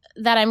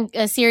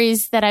a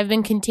series that I've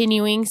been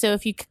continuing. So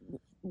if you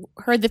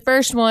heard the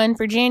first one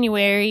for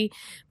January,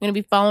 I'm going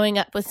to be following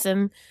up with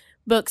some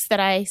books that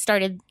I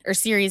started, or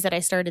series that I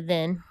started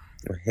then.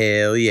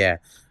 Hell yeah.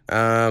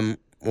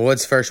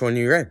 What's the first one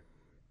you read?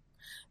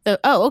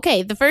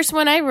 Okay. The first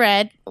one I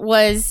read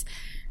was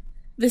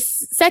the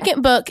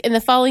second book in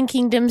the Fallen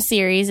Kingdom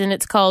series, and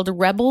it's called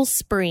Rebel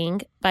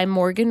Spring by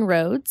Morgan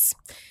Rhodes.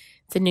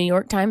 It's a New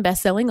York Times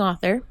bestselling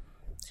author.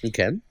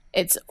 Okay.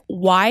 It's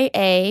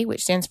YA,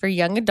 which stands for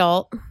young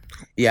adult.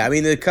 Yeah, I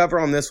mean, the cover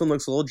on this one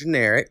looks a little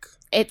generic.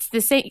 It's the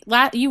same.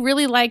 You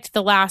really liked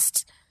the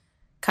last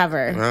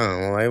cover. Oh,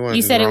 well, they went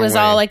You said the it was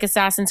wrong all way. like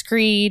Assassin's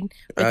Creed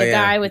with the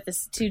guy with the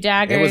 2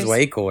 daggers. It was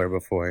way cooler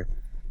before.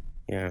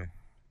 Yeah.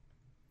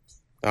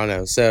 I don't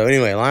know. So,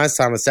 anyway, last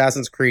time,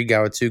 Assassin's Creed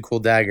guy with 2 cool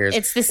daggers.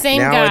 It's the same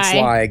now guy. Now it's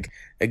like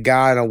a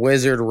guy in a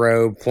wizard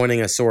robe pointing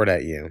a sword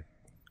at you.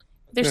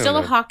 There's still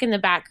a hawk in the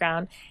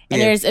background. And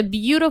Yeah. there's a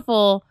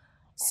beautiful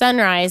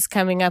sunrise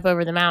coming up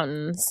over the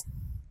mountains.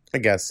 I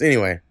guess.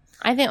 Anyway,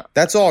 I think,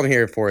 that's all I'm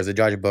here for is to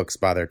judge books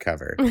by their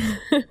cover.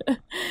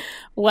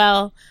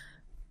 well,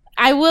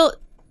 I will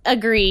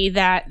agree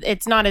that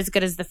it's not as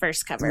good as the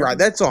first cover. Right,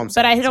 that's all I'm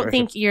saying. But I don't Sorry.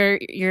 think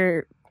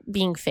you're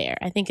being fair.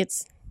 I think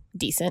it's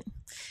decent.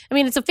 I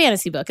mean, it's a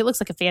fantasy book. It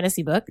looks like a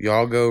fantasy book.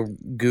 Y'all go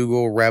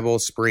Google Rebel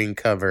Spring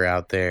cover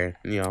out there.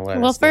 And y'all let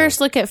Well, us know. first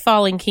look at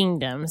Fallen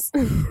Kingdoms.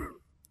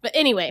 But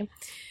anyway,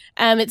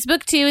 it's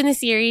book 2 in the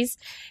series,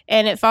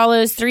 and it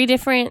follows 3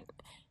 different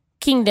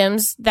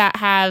kingdoms that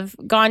have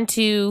gone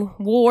to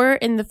war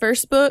in the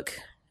first book.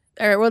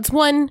 Or, well, it's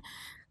one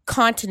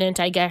continent,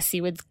 I guess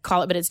you would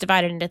call it, but it's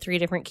divided into 3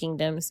 different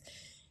kingdoms.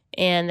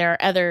 And there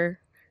are other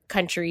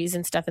countries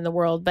and stuff in the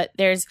world. But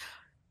there's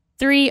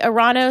 3,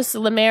 Aranos,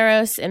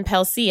 Lemeros, and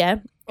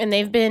Pelsia. And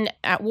they've been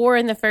at war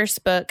in the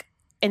first book.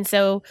 And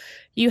so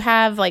you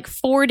have like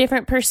 4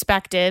 different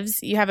perspectives.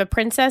 You have a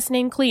princess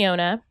named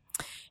Cleona.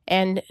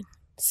 And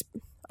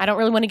I don't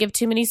really want to give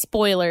too many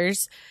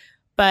spoilers,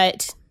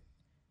 but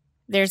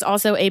there's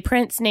also a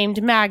prince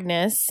named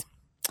Magnus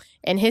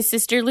and his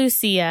sister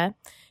Lucia.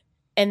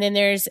 And then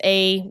there's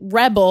a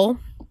rebel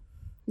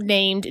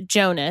named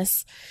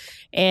Jonas.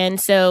 And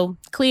so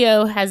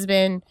Cleo has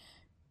been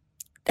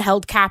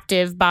held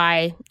captive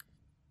by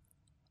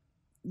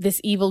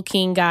this evil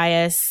King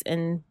Gaius,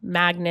 and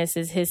Magnus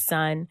is his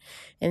son.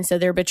 And so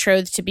they're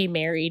betrothed to be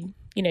married.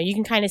 You know, you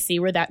can kind of see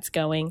where that's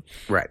going.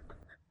 Right.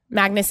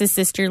 Magnus's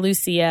sister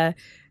Lucia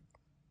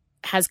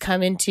has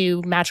come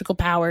into magical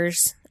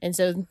powers. And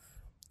so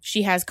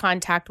she has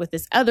contact with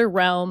this other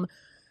realm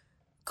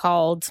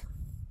called,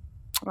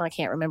 well, I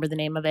can't remember the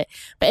name of it.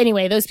 But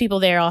anyway, those people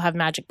there all have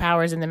magic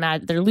powers, and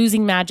they're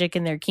losing magic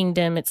in their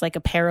kingdom. It's like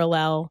a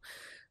parallel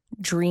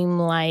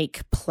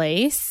dreamlike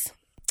place.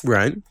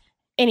 Right.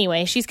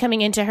 Anyway, she's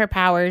coming into her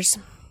powers,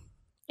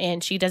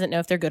 and she doesn't know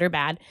if they're good or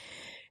bad.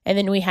 And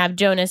then we have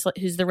Jonas,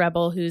 who's the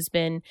rebel, who's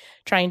been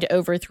trying to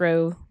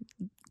overthrow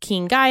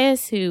King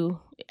Gaius, who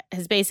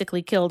has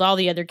basically killed all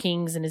the other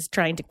kings and is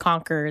trying to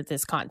conquer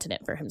this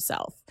continent for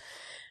himself.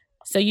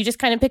 So you just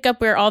kind of pick up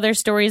where all their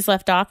stories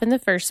left off in the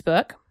first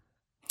book.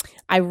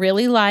 I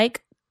really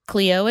like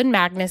Cleo and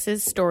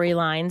Magnus's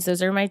storylines.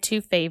 Those are my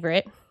 2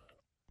 favorite.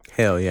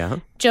 Hell yeah.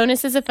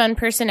 Jonas is a fun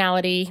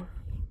personality,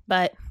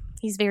 but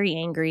he's very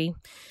angry.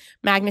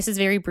 Magnus is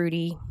very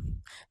broody.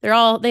 They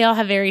all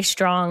have very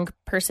strong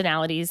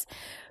personalities,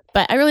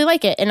 but I really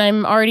like it. And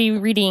I'm already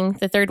reading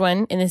the 3rd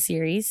one in the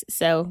series.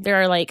 So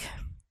there are like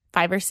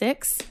 5 or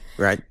 6.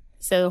 Right.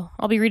 So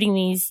I'll be reading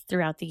these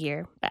throughout the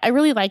year. But I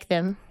really like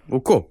them.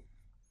 Well, cool.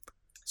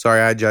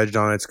 Sorry I judged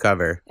on its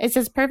cover. It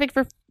says perfect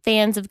for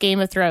fans of Game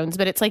of Thrones,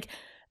 but it's like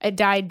a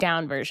died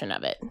down version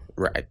of it.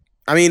 Right.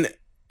 I mean,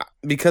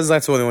 because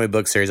that's one of the only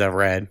book series I've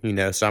read, you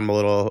know, so I'm a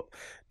little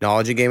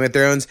knowledge of Game of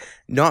Thrones.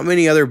 Not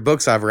many other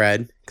books I've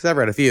read, because I've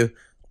read a few,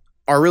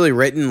 are really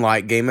written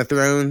like Game of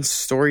Thrones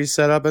stories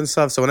set up and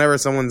stuff. So whenever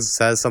someone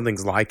says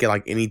something's like it,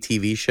 like any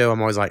TV show,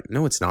 I'm always like,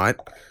 no, it's not.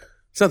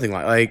 It's nothing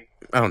like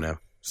I don't know.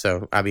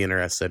 So I'd be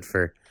interested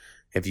for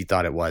if you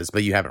thought it was,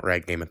 but you haven't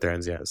read Game of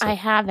Thrones yet. So. I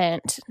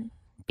haven't,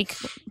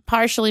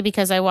 partially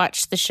because I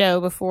watched the show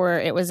before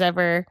it was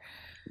ever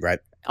right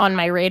on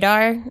my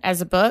radar as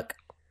a book,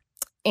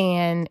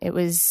 and I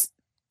was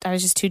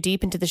just too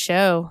deep into the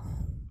show.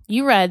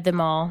 You read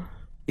them all.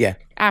 Yeah.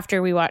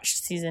 After we watched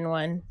season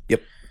 1.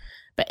 Yep.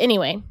 But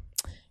anyway,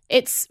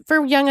 it's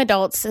for young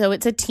adults, so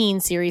it's a teen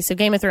series. So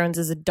Game of Thrones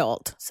is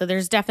adult. So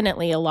there's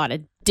definitely a lot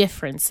of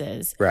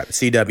differences. Right.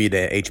 CW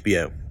to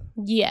HBO.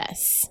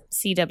 Yes.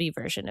 CW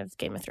version of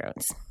Game of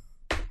Thrones.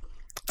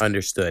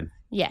 Understood.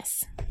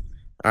 Yes.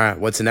 All right.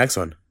 What's the next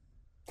one?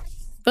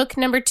 Book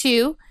number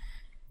 2.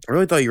 I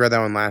really thought you read that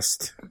one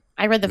last.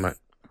 I read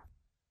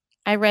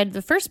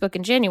the first book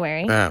in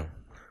January. Oh,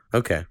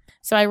 okay.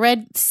 So I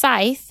read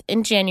Scythe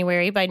in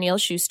January by Neil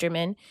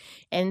Shusterman.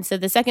 And so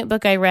the second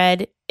book I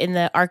read in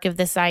the Arc of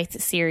the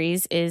Scythe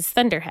series is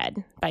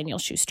Thunderhead by Neil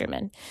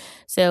Shusterman.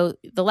 So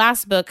the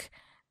last book,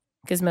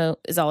 because Mo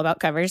is all about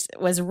covers,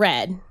 was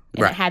Red. And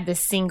right. It had this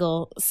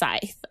single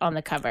scythe on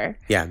the cover.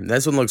 Yeah,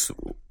 this one looks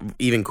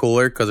even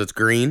cooler because it's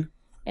green.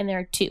 And there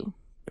are 2.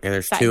 And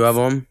there's scythes. 2 of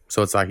them.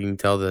 So it's like you can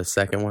tell the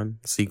second one,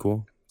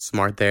 sequel.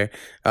 Smart there.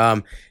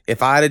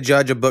 If I had to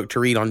judge a book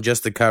to read on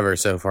just the cover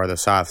so far, the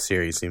Scythe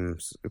series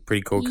seems a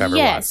pretty cool cover.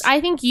 Yes,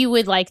 I think you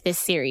would like this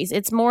series.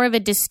 It's more of a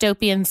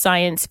dystopian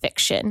science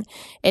fiction.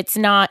 It's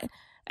not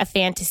a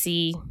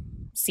fantasy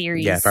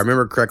series. Yeah, if I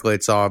remember correctly,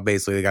 it's all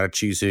basically they got to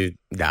choose who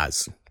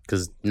dies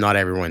because not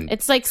everyone.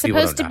 It's like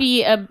supposed to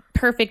be a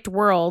perfect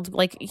world.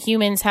 Like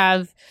humans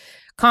have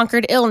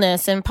conquered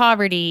illness and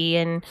poverty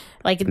and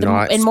like and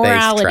morality,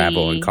 space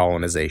travel and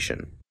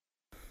colonization,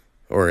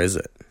 or is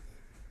it?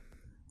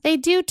 They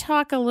do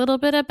talk a little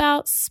bit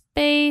about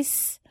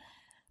space,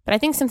 but I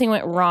think something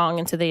went wrong,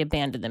 and so they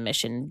abandoned the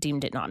mission,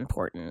 deemed it not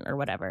important, or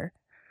whatever.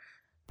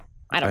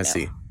 I don't know.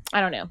 see. I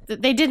don't know.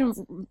 They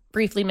didn't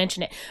briefly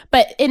mention it.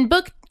 But in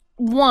book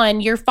 1,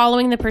 you're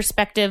following the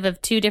perspective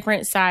of 2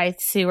 different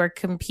scythes who are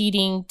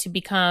competing to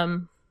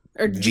become,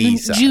 or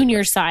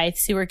junior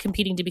scythes who are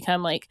competing to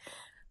become, like,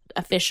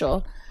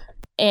 official.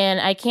 And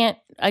I can't,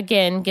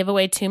 again, give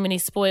away too many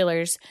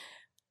spoilers.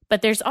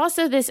 But there's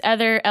also this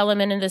other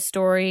element in the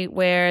story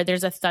where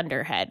there's a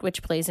Thunderhead,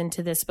 which plays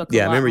into this book a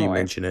lot I remember more. you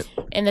mentioned it.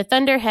 And the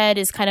Thunderhead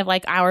is kind of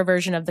like our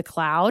version of the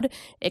Cloud,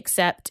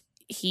 except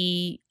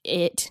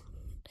it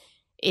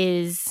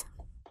is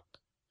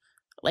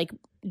like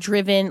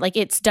driven, like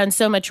it's done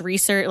so much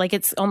research, like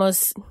it's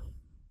almost...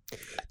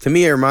 To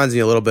me, it reminds me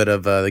a little bit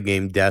of the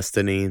game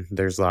Destiny.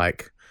 There's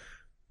like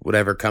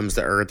whatever comes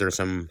to Earth or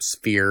some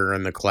sphere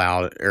in the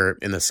cloud or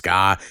in the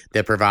sky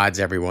that provides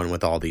everyone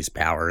with all these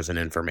powers and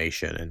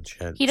information and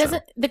shit. He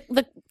doesn't.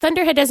 The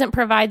Thunderhead doesn't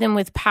provide them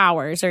with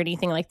powers or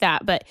anything like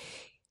that, but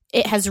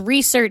it has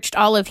researched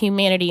all of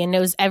humanity and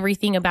knows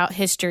everything about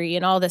history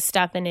and all this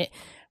stuff, and it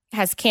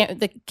has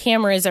the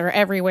cameras are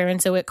everywhere,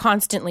 and so it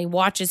constantly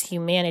watches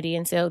humanity.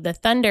 And so the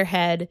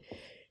Thunderhead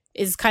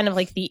is kind of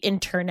like the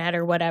internet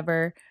or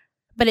whatever,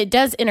 but it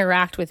does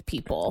interact with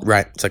people.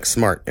 Right. It's like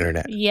smart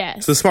internet. Yes.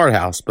 It's a smart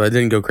house, but it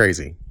didn't go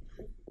crazy.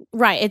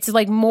 Right. It's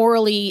like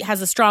morally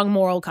has a strong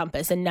moral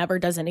compass and never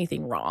does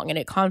anything wrong. And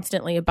it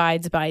constantly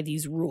abides by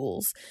these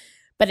rules.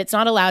 But it's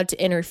not allowed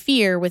to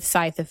interfere with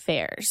Scythe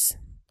affairs.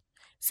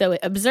 So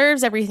it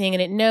observes everything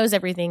and it knows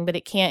everything, but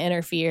it can't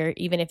interfere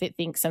even if it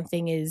thinks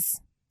something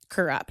is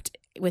corrupt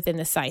within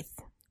the Scythe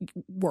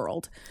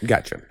world.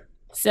 Gotcha.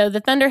 So the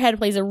Thunderhead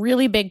plays a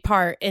really big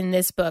part in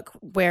this book,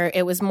 where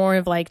it was more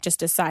of like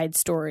just a side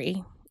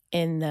story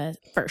in the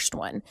first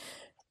one.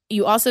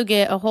 You also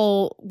get a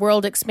whole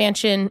world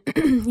expansion.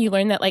 You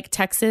learn that like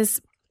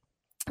Texas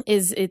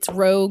is its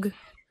rogue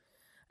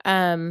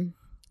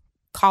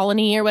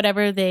colony or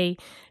whatever. They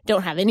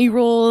don't have any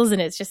rules,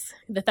 and it's just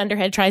the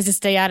Thunderhead tries to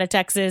stay out of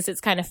Texas.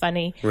 It's kind of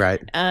funny.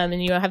 Right.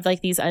 And you have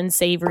like these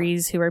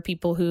unsavories who are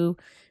people who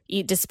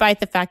eat, despite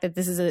the fact that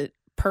this is a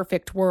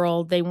perfect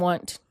world, they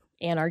want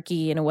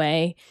anarchy in a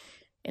way,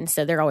 and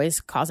so they're always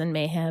causing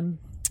mayhem.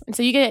 And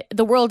so you get,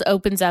 the world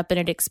opens up and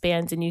it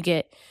expands, and you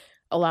get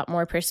a lot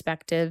more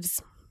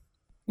perspectives,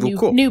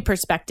 new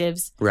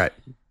perspectives, right?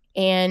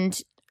 And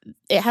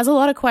it has a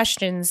lot of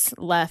questions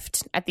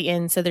left at the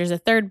end. So there's a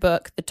third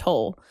book, The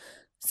Toll.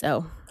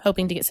 So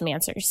hoping to get some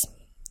answers.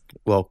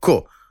 Well,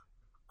 cool.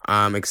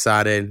 I'm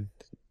excited.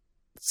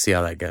 See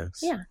how that goes.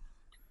 Yeah.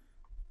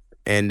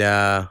 And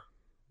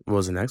what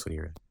was the next one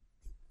you read?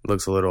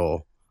 Looks a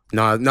little.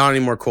 Not any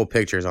more cool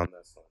pictures on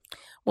this one.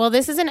 Well,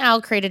 this is an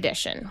Owl Crate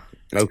edition.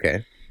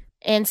 Okay.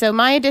 And so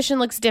my edition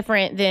looks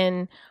different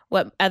than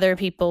what other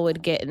people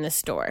would get in the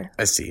store.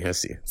 I see.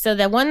 So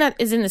the one that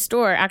is in the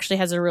store actually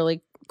has a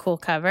really cool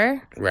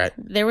cover. Right.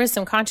 There was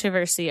some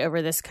controversy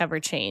over this cover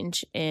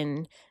change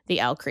in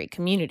the Owl Crate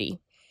community.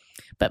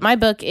 But my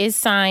book is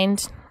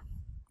signed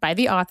by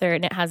the author,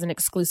 and it has an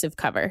exclusive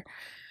cover.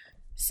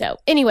 So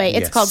anyway,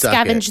 it's called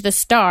Scavenge the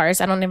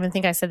Stars. I don't even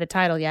think I said the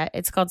title yet.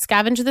 It's called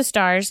Scavenge the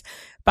Stars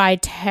by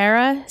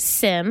Tara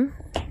Sim.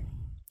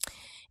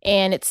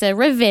 And it's a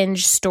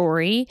revenge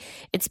story.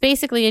 It's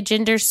basically a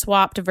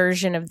gender-swapped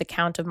version of The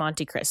Count of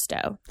Monte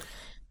Cristo.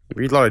 You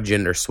read a lot of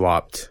gender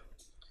swapped.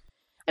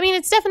 I mean,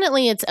 it's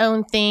definitely its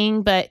own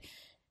thing, but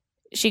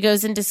she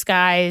goes in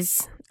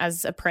disguise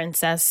as a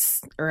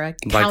princess or a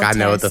countess. Like, I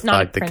know what the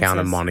fuck The princess. Count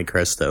of Monte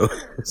Cristo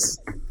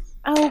is.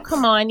 Oh,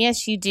 come on.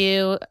 Yes, you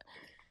do.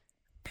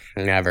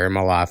 Never in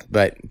my life,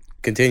 but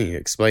continue.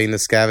 Explain the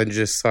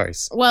Scavenger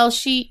Stars. Well,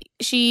 she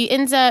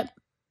ends up,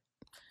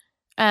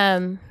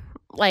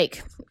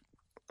 like,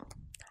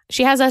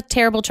 she has a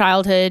terrible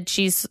childhood.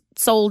 She's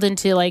sold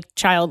into, like,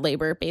 child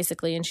labor,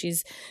 basically, and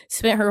she's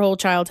spent her whole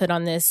childhood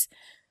on this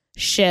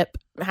ship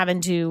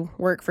having to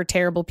work for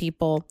terrible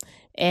people,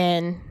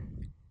 and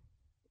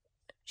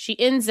she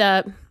ends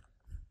up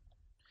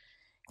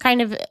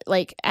kind of,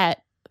 like, I'm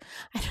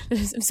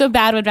so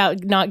bad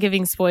about not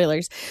giving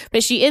spoilers,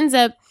 but she ends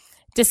up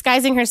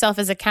disguising herself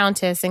as a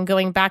countess and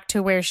going back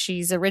to where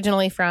she's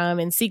originally from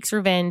and seeks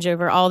revenge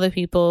over all the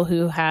people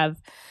who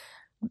have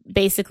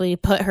basically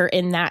put her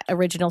in that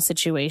original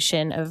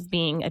situation of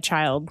being a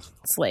child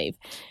slave.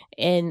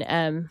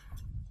 And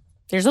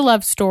there's a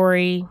love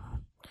story.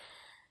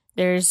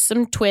 There's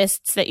some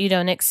twists that you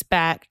don't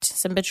expect,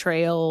 some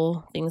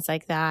betrayal, things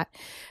like that.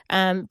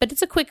 But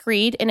it's a quick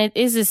read, and it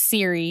is a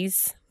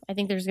series. I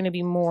think there's going to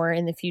be more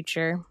in the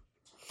future.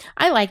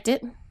 I liked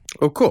it.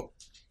 Oh, cool.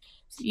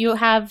 You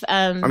have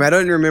I mean, I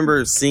don't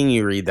remember seeing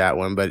you read that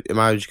one, but it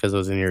might be because it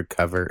was in your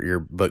cover, your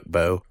book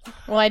bow.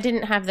 well, I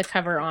didn't have the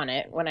cover on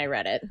it when I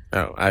read it.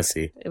 Oh, I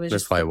see. It was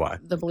That's just probably why.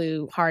 the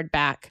blue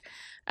hardback.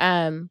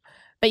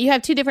 But you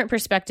have two different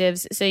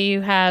perspectives. So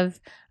you have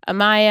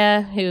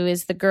Amaya, who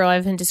is the girl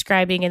I've been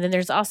describing, and then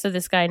there's also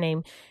this guy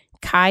named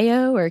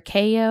Kayo or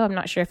Kayo. I'm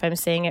not sure if I'm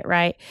saying it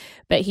right,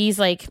 but he's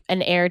like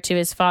an heir to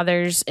his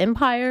father's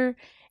empire.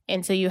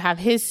 And so you have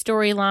his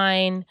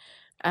storyline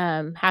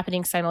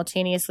happening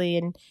simultaneously,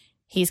 and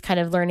he's kind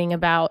of learning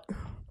about,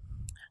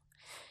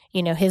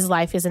 you know, his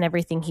life isn't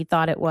everything he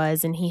thought it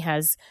was, and he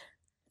has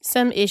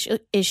some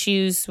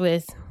issues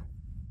with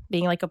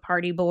being like a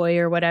party boy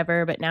or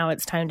whatever, but now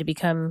it's time to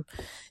become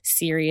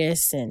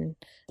serious and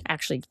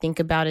actually think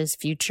about his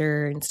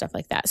future and stuff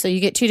like that. So you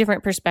get two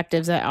different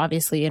perspectives that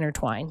obviously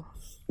intertwine.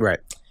 Right.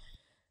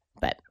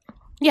 But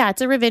yeah,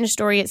 it's a revenge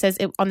story. It says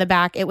on the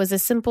back, it was a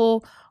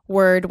simple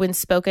word when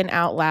spoken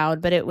out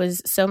loud, but it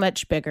was so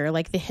much bigger,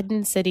 like the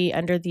hidden city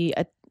under the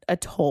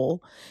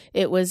atoll.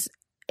 It was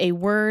a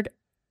word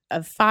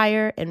of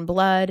fire and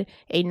blood,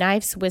 a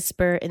knife's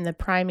whisper in the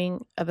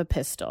priming of a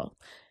pistol.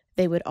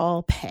 They would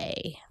all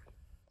pay.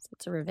 So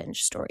it's a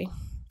revenge story.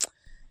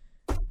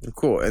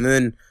 Cool. And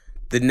then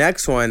The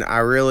next one, I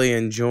really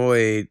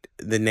enjoyed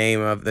the name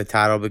of the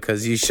title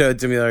because you showed it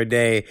to me the other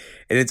day,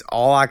 and it's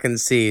all I can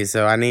see.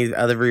 So I need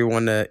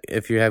everyone to,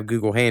 if you have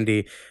Google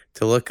handy,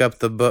 to look up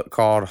the book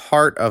called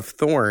Heart of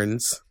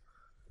Thorns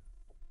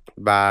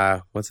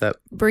by, what's that?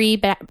 Bree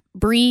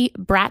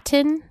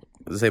Bratton.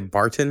 Does it say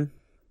Barton?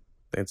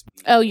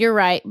 Oh, you're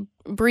right.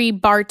 Bree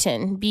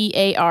Barton.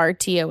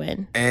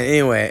 Barton. And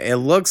anyway, it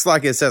looks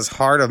like it says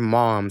Heart of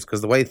Moms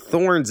because the way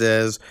Thorns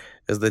is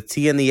the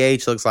T and the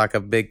H looks like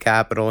a big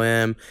capital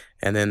M,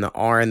 and then the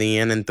R and the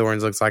N in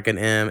Thorns looks like an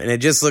M, and it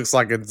just looks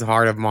like it's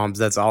Heart of Moms.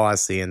 That's all I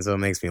see, and so it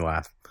makes me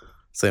laugh.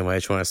 So anyway, I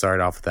just want to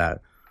start off with that.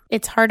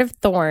 It's Heart of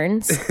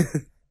Thorns,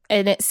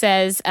 and it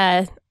says,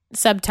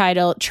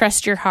 subtitle,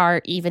 Trust Your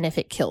Heart Even If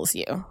It Kills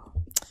You.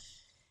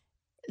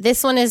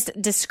 This one is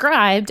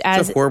described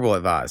as... It's horrible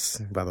advice,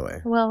 by the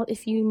way. Well,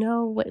 if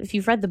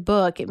you've read the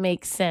book, it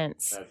makes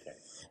sense.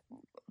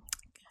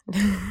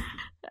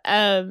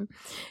 Okay.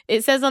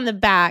 It says on the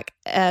back,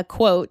 a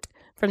quote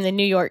from the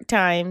New York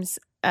Times,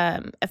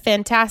 a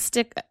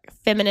fantastic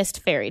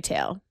feminist fairy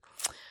tale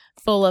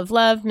full of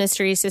love,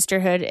 mystery,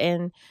 sisterhood,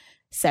 and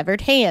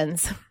severed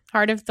hands.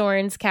 Heart of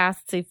Thorns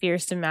casts a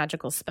fierce and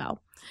magical spell.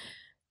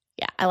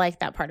 Yeah, I like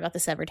that part about the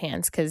severed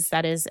hands because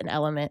that is an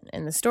element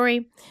in the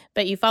story.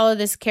 But you follow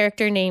this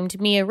character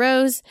named Mia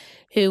Rose,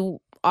 who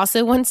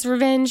also wants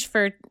revenge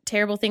for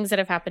terrible things that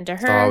have happened to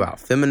her. It's all about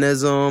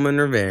feminism and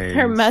revenge.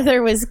 Her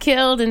mother was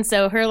killed, and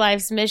so her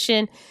life's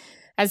mission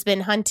has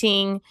been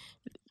hunting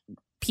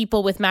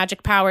people with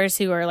magic powers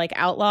who are like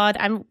outlawed.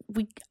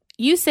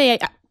 You say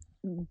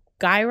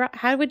Gyrock.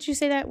 How would you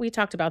say that? We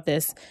talked about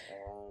this.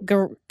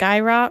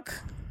 Gyrock.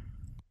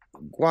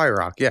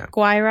 Gwyrock, yeah.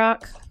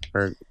 Gwyrock.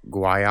 Or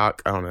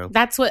Gwyok, I don't know.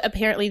 That's what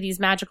apparently these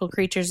magical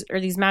creatures or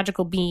these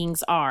magical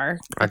beings are.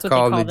 That's I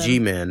call them the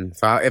G-men.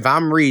 If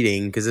I'm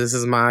reading, because this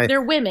is my...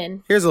 They're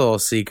women. Here's a little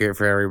secret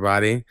for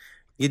everybody.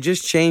 You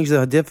just change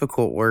the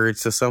difficult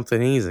words to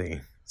something easy.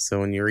 So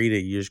when you read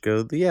it, you just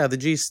go, yeah, the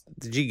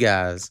G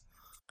guys.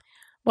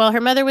 Well,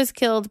 her mother was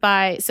killed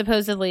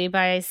supposedly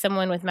by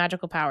someone with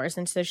magical powers.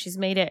 And so she's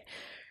made it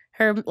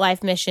her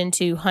life mission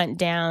to hunt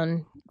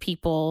down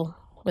people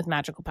with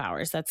magical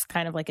powers. That's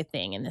kind of like a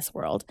thing in this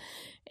world.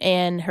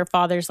 And her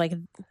father's like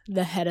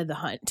the head of the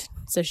hunt.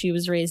 So she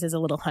was raised as a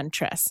little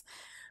huntress.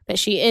 But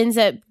she ends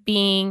up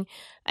being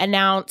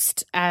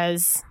announced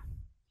as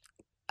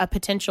a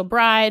potential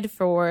bride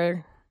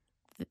for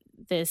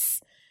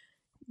this,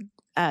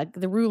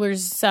 the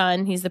ruler's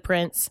son. He's the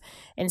prince.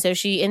 And so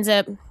she ends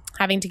up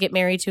having to get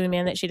married to a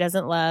man that she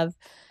doesn't love.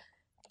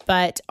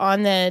 But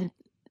on the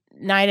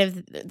night of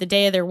the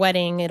day of their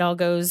wedding, it all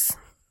goes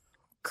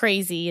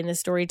crazy and the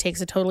story takes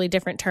a totally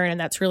different turn, and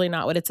that's really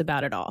not what it's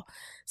about at all.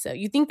 So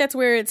you think that's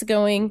where it's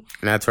going,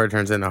 and that's where it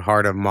turns into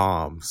Heart of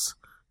Moms.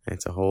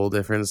 It's a whole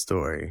different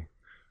story.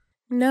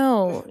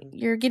 No,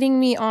 you're getting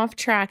me off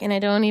track, and I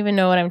don't even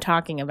know what I'm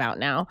talking about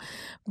now.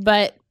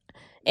 But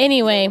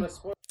anyway,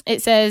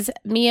 it says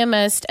Mia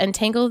must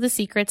untangle the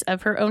secrets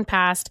of her own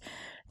past.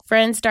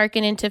 Friends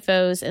darken into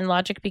foes, and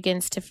logic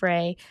begins to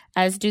fray,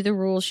 as do the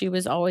rules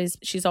she's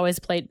always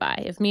played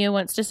by. If Mia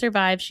wants to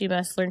survive, she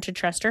must learn to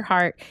trust her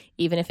heart,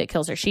 even if it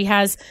kills her. She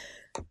has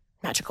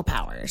magical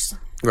powers.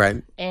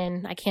 Right.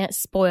 And I can't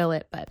spoil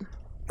it, but...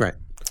 Right.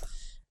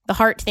 The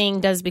heart thing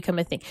does become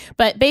a thing.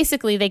 But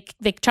basically, they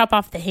chop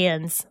off the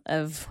hands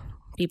of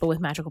people with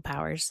magical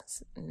powers.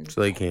 So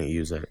they can't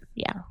use it.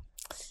 Yeah.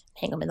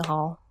 Hang them in the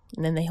hall,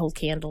 and then they hold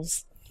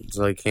candles.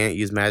 So they can't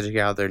use magic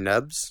out of their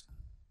nubs?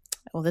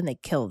 Well, then they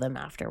kill them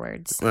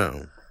afterwards.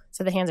 Oh.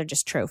 So the hands are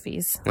just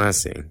trophies. I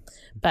see.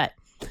 But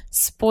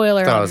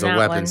spoiler I thought on it was a that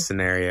weapon one.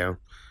 scenario.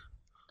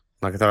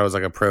 Like I thought it was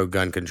like a pro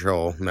gun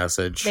control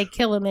message. They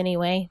kill them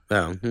anyway.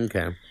 Oh,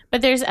 okay.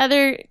 But there's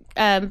other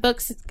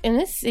books in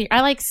this.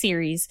 I like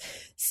series.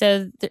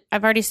 So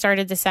I've already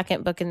started the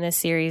second book in this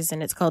series,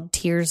 and it's called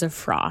Tears of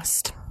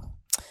Frost.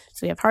 So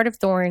we have Heart of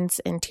Thorns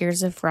and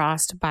Tears of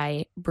Frost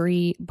by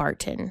Bree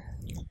Barton.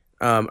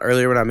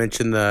 Earlier when I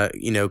mentioned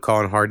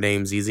calling hard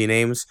names easy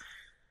names,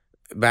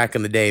 back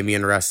in the day, me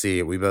and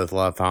Rusty, we both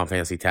loved Final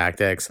Fantasy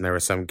Tactics, and there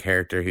was some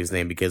character whose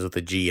name begins with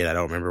a G, and I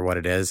don't remember what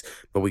it is,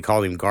 but we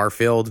called him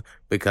Garfield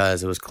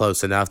because it was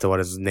close enough to what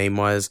his name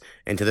was.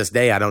 And to this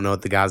day, I don't know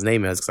what the guy's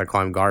name is because I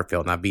call him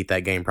Garfield, and I beat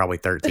that game probably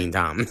 13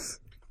 times.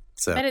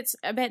 So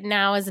I bet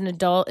now as an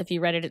adult, if you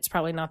read it, it's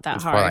probably not that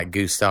it's hard. probably like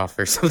Gustav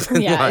or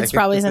something. Yeah, like. it's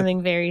probably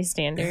something very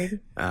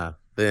standard. But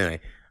anyway.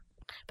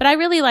 But I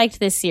really liked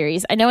this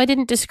series. I know I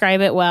didn't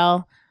describe it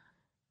well,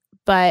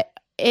 but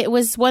it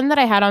was one that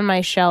I had on my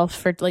shelf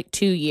for like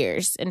 2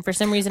 years. And for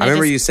some reason, I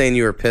remember you saying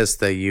you were pissed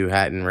that you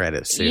hadn't read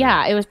it soon.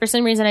 Yeah, it was for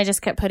some reason I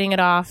just kept putting it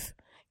off.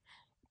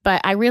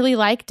 But I really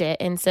liked it.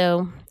 And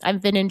so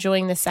I've been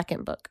enjoying the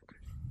second book.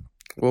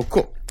 Well,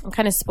 cool. I'm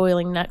kind of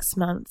spoiling next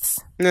month's.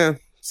 Yeah,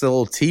 it's a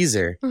little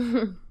teaser.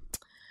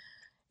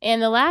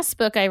 And the last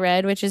book I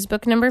read, which is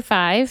book number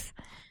 5,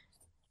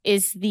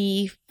 is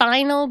the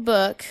final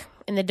book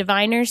in the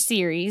Diviner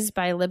series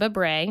by Libba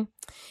Bray,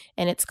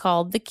 and it's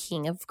called The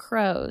King of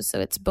Crows. So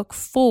it's book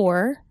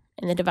 4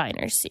 in the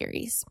Diviner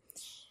series.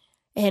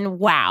 And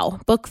wow,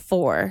 book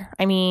 4.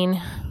 I mean,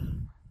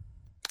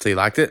 So you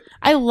liked it?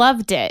 I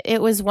loved it.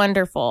 It was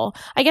wonderful.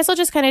 I guess I'll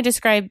just kind of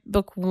describe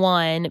book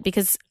 1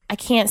 because I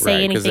can't say Right,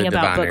 'cause anything they're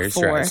about book diviners,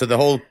 4. right. So the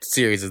whole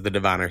series is the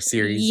Diviner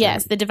series.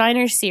 Yes, the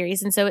Diviners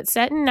series. And so it's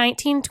set in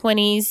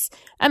 1920s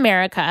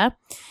America.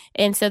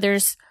 And so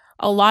there's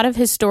a lot of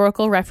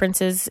historical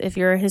references if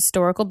you're a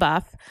historical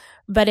buff,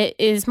 but it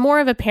is more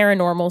of a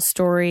paranormal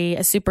story,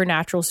 a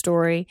supernatural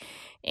story.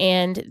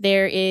 And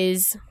there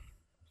is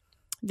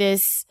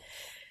this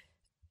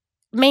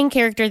main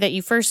character that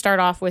you first start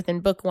off with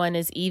in book 1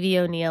 is Evie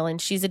O'Neill, and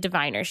she's a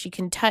diviner. She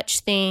can touch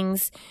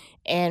things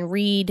and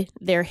read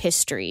their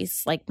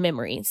histories, like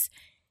memories.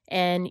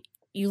 And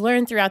you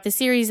learn throughout the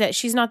series that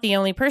she's not the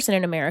only person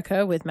in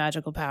America with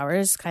magical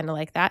powers, kind of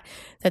like that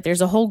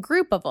there's a whole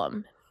group of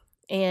them.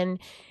 And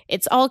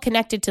it's all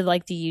connected to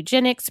like the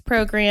eugenics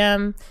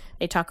program.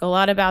 They talk a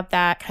lot about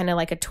that, kind of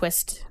like a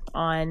twist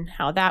on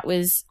how that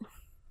was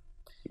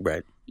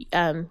Right.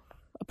 a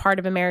part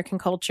of American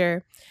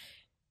culture.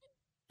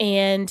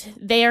 And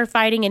they are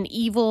fighting an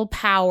evil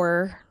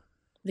power,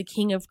 the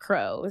King of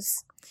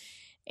Crows.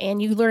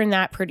 And you learn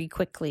that pretty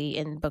quickly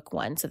in book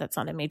 1, so that's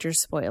not a major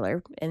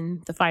spoiler.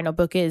 And the final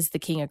book is the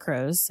King of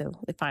Crows, so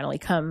they finally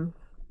come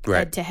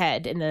head to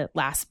head in the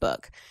last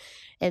book.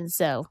 And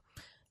so,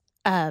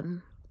 but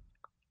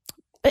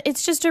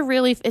it's just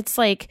it's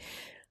like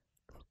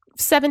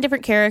 7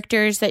 different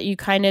characters that you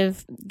kind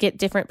of get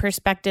different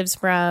perspectives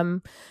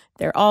from.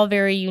 They're all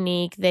very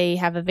unique. They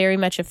have a very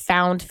much a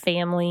found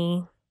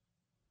family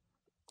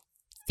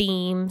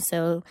theme.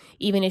 So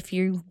even if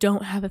you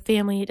don't have a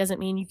family, it doesn't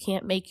mean you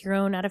can't make your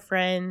own out of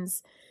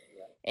friends.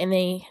 And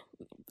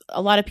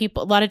a lot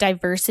of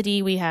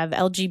diversity. We have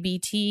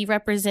LGBT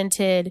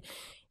represented.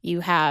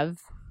 You have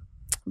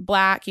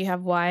Black, you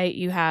have white,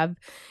 you have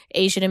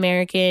Asian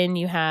American,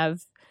 you have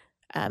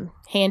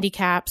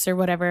handicaps or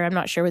whatever. I'm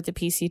not sure what the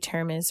PC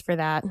term is for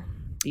that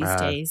these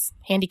days.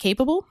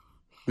 Handicapable?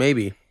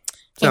 Maybe.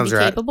 Sounds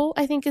right. Handicapable,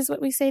 I think is what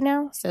we say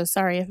now. So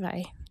sorry if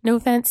no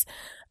offense.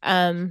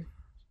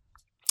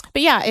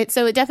 But yeah, it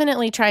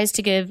definitely tries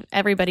to give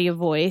everybody a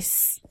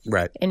voice.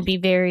 Right. And be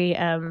very,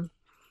 I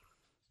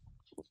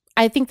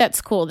think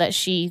that's cool that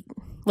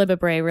Libba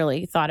Bray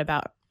really thought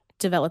about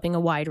developing a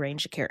wide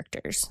range of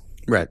characters.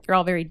 Right. They're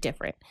all very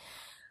different.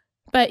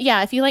 But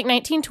yeah, if you like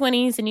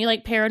 1920s and you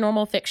like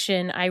paranormal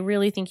fiction, I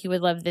really think you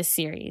would love this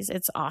series.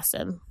 It's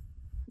awesome.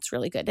 It's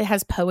really good. It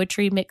has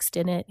poetry mixed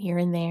in it here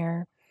and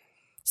there,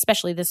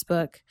 especially this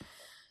book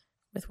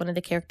with one of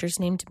the characters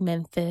named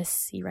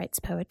Memphis. He writes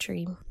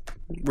poetry.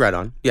 Right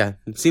on. Yeah.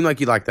 It seemed like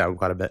you liked that one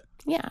quite a bit.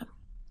 Yeah.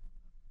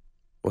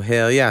 Well,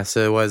 hell yeah.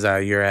 So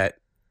you're at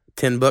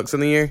 10 books in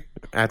the year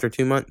after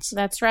 2 months?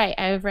 That's right.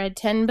 I've read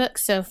 10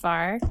 books so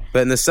far.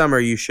 But in the summer,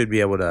 you should be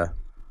able to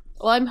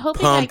I'm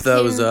hoping pump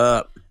those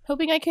up.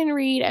 Hoping I can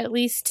read at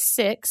least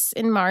 6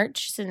 in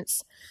March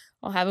since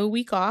I'll have a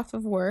week off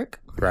of work.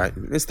 Right.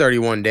 It's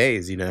 31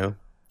 days,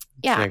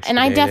 Yeah, and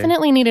I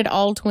definitely needed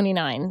all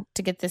 29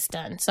 to get this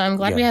done. So I'm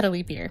glad we had a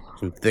leap year.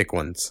 Some thick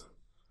ones.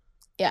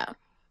 Yeah.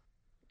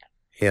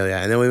 Hell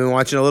yeah. And then we've been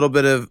watching a little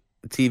bit of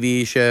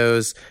TV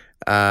shows.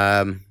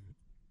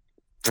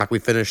 Like we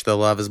finished the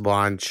Love is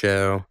Blind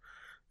show.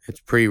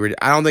 It's pretty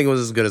I don't think it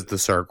was as good as The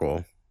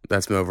Circle.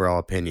 That's my overall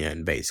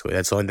opinion, basically.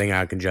 That's the only thing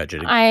I can judge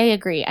it. I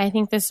agree. I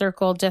think The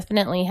Circle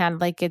definitely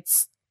had like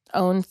its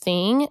own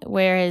thing,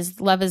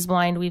 whereas Love is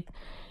Blind,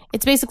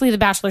 it's basically The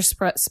Bachelor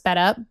sped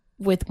up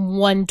with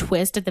one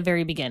twist at the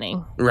very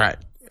beginning. Right.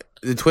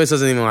 The twist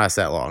doesn't even last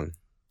that long.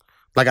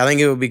 Like, I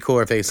think it would be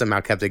cooler if they somehow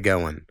kept it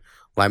going.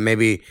 Like,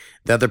 maybe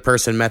the other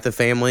person met the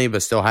family,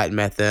 but still hadn't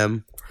met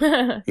them.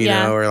 You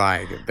know, or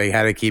like they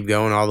had to keep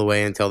going all the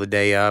way until the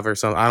day of or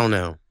something. I don't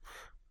know.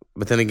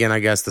 But then again, I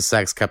guess the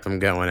sex kept them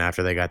going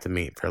after they got to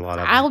meet for a lot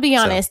of them. I'll be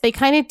honest. They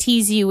kind of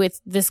tease you with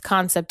this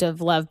concept of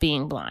love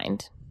being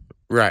blind.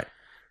 Right.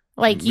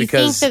 Like, you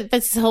think that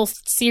this whole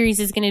series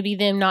is going to be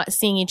them not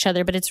seeing each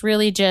other, but it's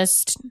really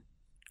just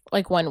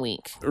like 1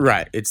 week.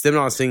 Right. It's them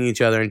not seeing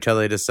each other until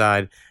they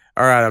decide,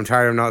 all right, I'm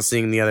tired of not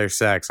seeing the other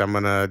sex. I'm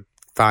going to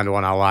find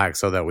one I like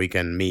so that we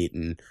can meet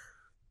and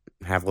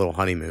have a little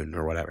honeymoon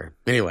or whatever.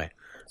 Anyway.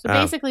 So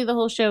basically the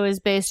whole show is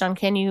based on,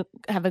 can you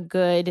have a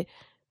good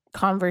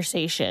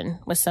conversation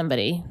with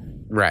somebody?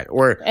 Right.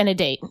 And a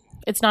date.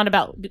 It's not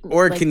about...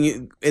 Or like,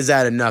 is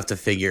that enough to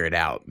figure it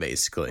out,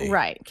 basically?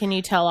 Right. Can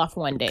you tell off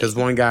one date? Because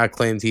one guy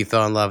claims he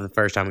fell in love the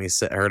first time he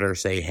heard her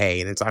say hey.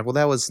 And it's like,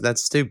 well,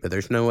 that's stupid.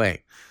 There's no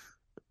way.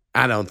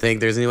 I don't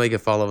think there's any way you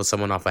could fall in love with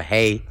someone off a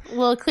hey.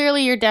 Well,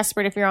 clearly you're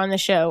desperate if you're on the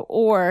show,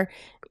 or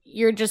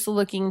you're just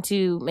looking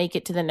to make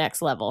it to the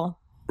next level.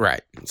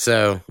 Right.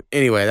 So,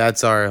 anyway,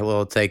 that's our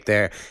little take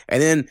there.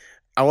 And then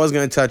I was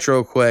going to touch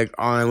real quick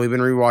on, we've been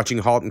rewatching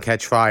 *Halt and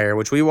Catch Fire*,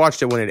 which we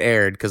watched it when it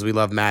aired because we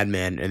love Mad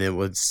Men, and it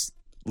was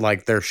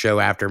like their show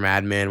after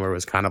Mad Men, where it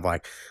was kind of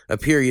like a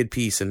period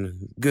piece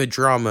and good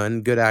drama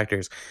and good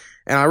actors.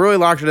 And I really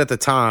liked it at the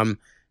time.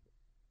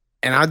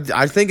 And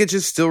I think it's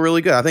just still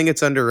really good. I think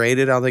it's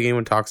underrated. I don't think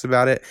anyone talks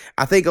about it.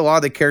 I think a lot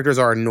of the characters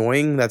are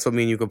annoying. That's what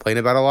me and you complain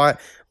about a lot.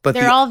 But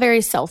They're all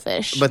very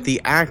selfish. But the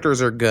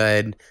actors are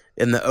good,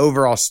 and the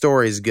overall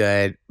story is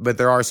good. But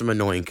there are some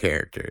annoying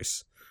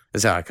characters.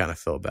 That's how I kind of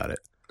feel about it.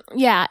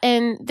 Yeah,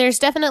 and there's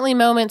definitely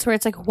moments where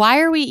it's like, why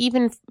are we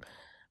even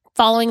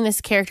following this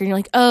character? And you're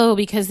like, oh,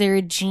 because they're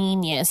a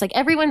genius. Like,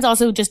 everyone's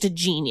also just a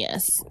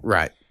genius.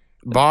 Right.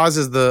 Boz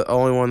is the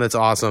only one that's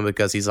awesome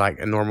because he's like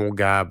a normal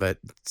guy, but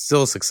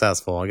still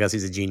successful. I guess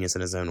he's a genius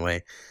in his own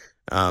way.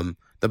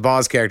 The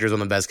Boz character is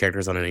one of the best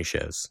characters on any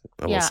shows.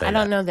 I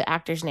don't know the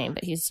actor's name,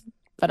 but he's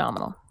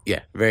phenomenal. Yeah,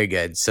 very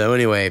good. So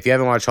anyway, if you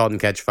haven't watched *Halt and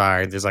Catch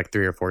Fire*, there's like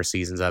 3 or 4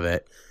 seasons of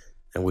it,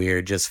 and we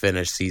are just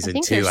finished season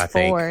 2. I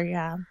think 4,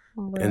 yeah.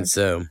 And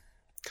so,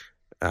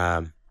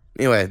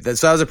 anyway,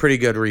 so that was a pretty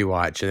good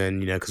rewatch. And then,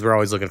 because we're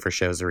always looking for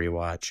shows to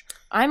rewatch.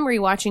 I'm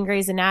rewatching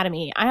Grey's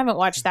Anatomy. I haven't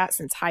watched that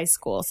since high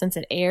school, since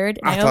it aired.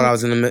 I thought I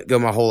was going to go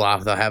my whole life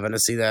without having to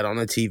see that on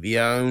the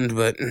TV I owned,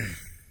 but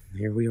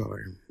here we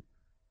are.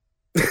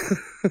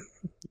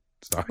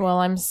 Sorry. Well,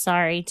 I'm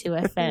sorry to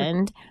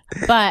offend,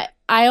 but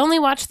I only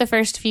watched the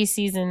first few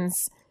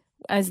seasons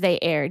as they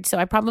aired, so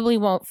I probably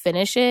won't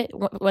finish it.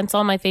 Once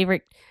all my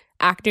favorite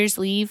actors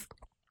leave,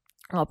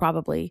 I'll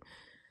probably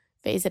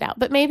phase it out,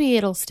 but maybe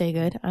it'll stay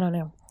good. I don't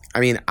know. I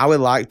mean, I would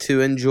like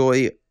to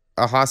enjoy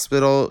a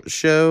hospital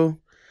show,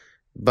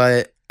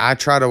 but I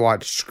try to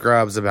watch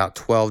Scrubs about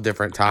 12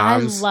 different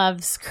times. I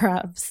love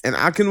Scrubs. And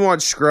I can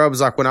watch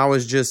Scrubs like when I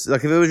was just,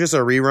 like if it was just a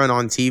rerun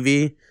on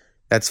TV,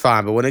 that's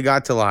fine. But when it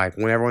got to like,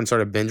 when everyone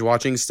started binge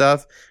watching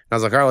stuff, and I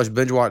was like, all right, let's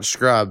binge watch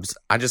Scrubs.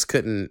 I just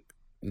couldn't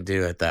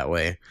do it that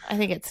way. I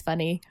think it's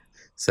funny.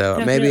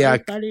 So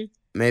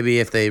maybe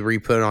if they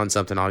re-put it on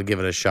something, I'll give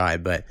it a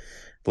shot. But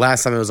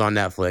last time it was on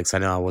Netflix, I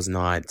know I was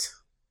not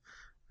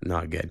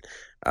good.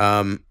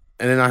 And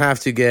then I have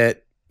to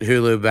get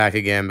Hulu back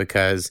again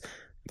because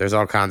there's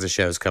all kinds of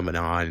shows coming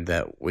on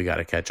that we got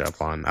to catch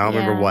up on. I don't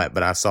remember what,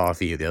 but I saw a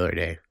few the other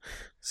day.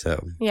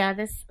 So yeah,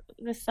 this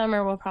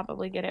summer we'll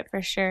probably get it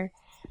for sure.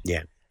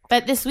 Yeah.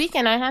 But this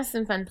weekend I have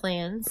some fun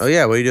plans. Oh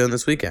yeah, what are you doing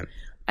this weekend?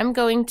 I'm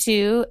going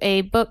to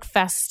a book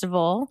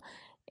festival,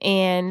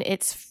 and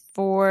it's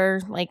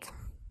for like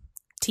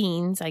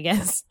teens, I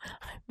guess.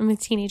 I'm a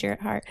teenager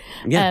at heart.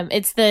 Yeah.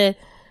 It's the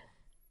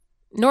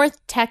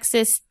North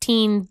Texas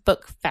Teen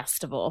Book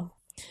Festival.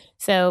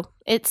 So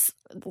it's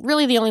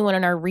really the only one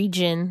in our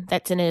region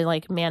that's in a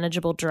like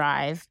manageable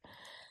drive.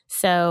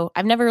 So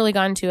I've never really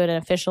gone to an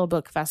official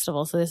book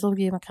festival, so this will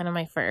be kind of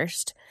my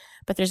first.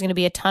 But there's going to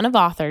be a ton of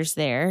authors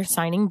there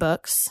signing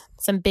books.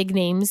 Some big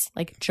names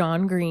like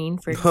John Green,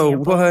 for example. Oh,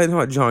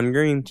 what? John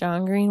Green?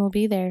 John Green will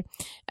be there,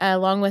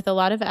 along with a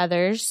lot of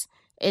others.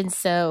 And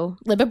so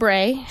Libba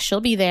Bray,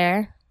 she'll be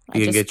there.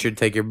 You can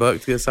take your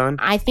book to get signed?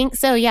 I think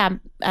so, yeah.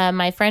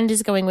 My friend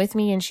is going with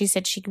me, and she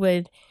said she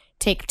would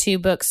take 2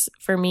 books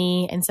for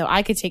me, and so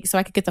I could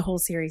get the whole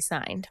series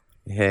signed.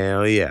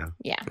 Hell yeah.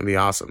 Yeah. That'd be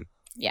awesome.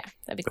 Yeah,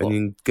 that'd be cool. And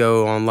you can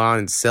go online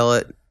and sell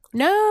it.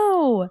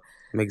 No.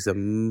 Make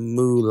some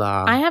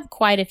moolah. I have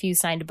quite a few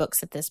signed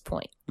books at this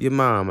point. Your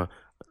mama.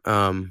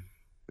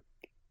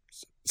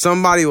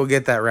 Somebody will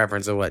get that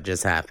reference of what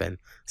just happened.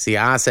 See,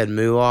 I said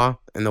moolah,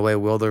 and the way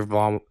Wilder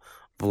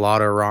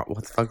Vlader,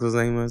 what the fuck his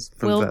name was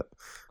from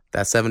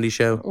that 70s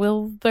show?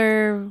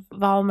 Wilbur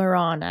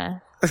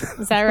Valderrama.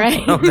 Is that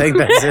right? I don't think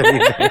that's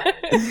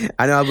anything.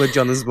 I know I put you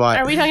on the spot.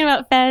 Are we talking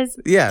about Fez?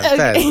 Yeah,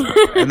 Okay. Fez.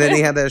 And then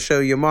he had that show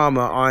Your Mama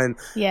on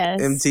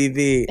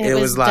MTV. It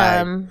was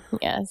like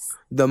yes.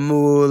 The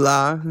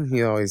moolah.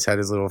 He always had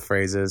his little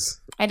phrases.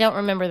 I don't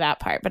remember that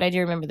part, but I do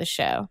remember the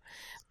show.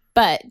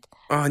 But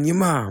on your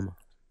mom.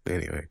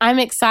 Anyway, I'm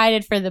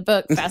excited for the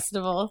book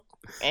festival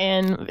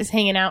and was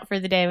hanging out for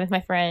the day with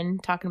my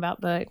friend talking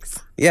about books.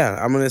 Yeah,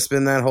 I'm gonna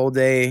spend that whole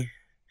day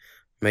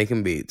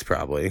making beats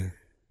probably.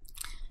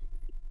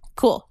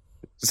 Cool.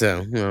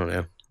 So, I don't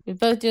know. We're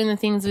both doing the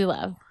things we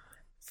love.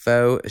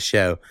 Faux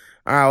show.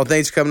 All right, well,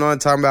 thanks for coming on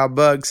and talking about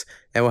books,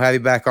 and we'll have you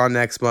back on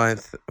next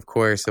month, of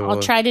course.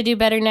 I'll try to do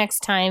better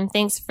next time.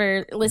 Thanks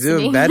for listening.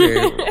 Doing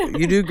better.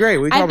 You do great.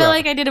 What are you I talking feel about?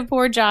 like I did a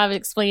poor job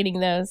explaining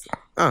those.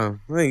 Oh,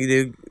 I think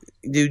you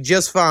do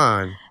just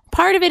fine.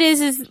 Part of it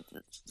is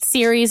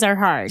series are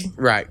hard.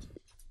 Right.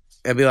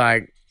 It'd be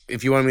like,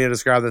 if you wanted me to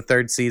describe the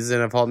 3rd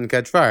season of *Halt and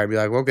Catch Fire*, I'd be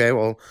like, okay,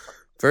 well,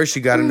 first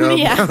you got to know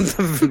about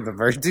the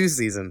first 2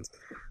 seasons.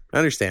 I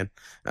understand.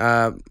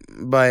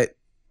 But,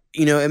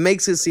 it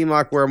makes it seem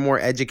like we're a more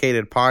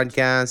educated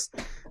podcast.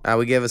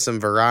 We give us some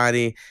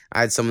variety.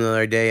 I had someone the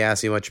other day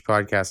ask me what your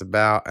podcast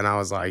about, and I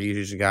was like,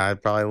 you should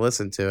probably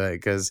listen to it,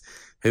 because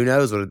who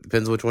knows? It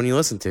depends which one you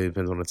listen to. It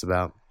depends what it's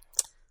about.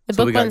 The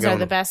book ones are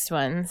the best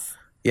ones.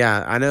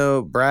 Yeah, I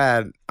know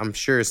Brad, I'm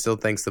sure, still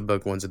thinks the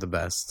book ones are the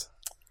best.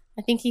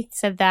 I think he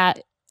said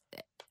that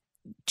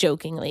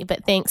jokingly,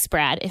 but thanks,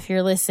 Brad. If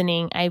you're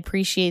listening, I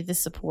appreciate the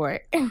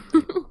support.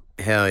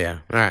 Hell yeah.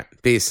 All right.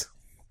 Peace.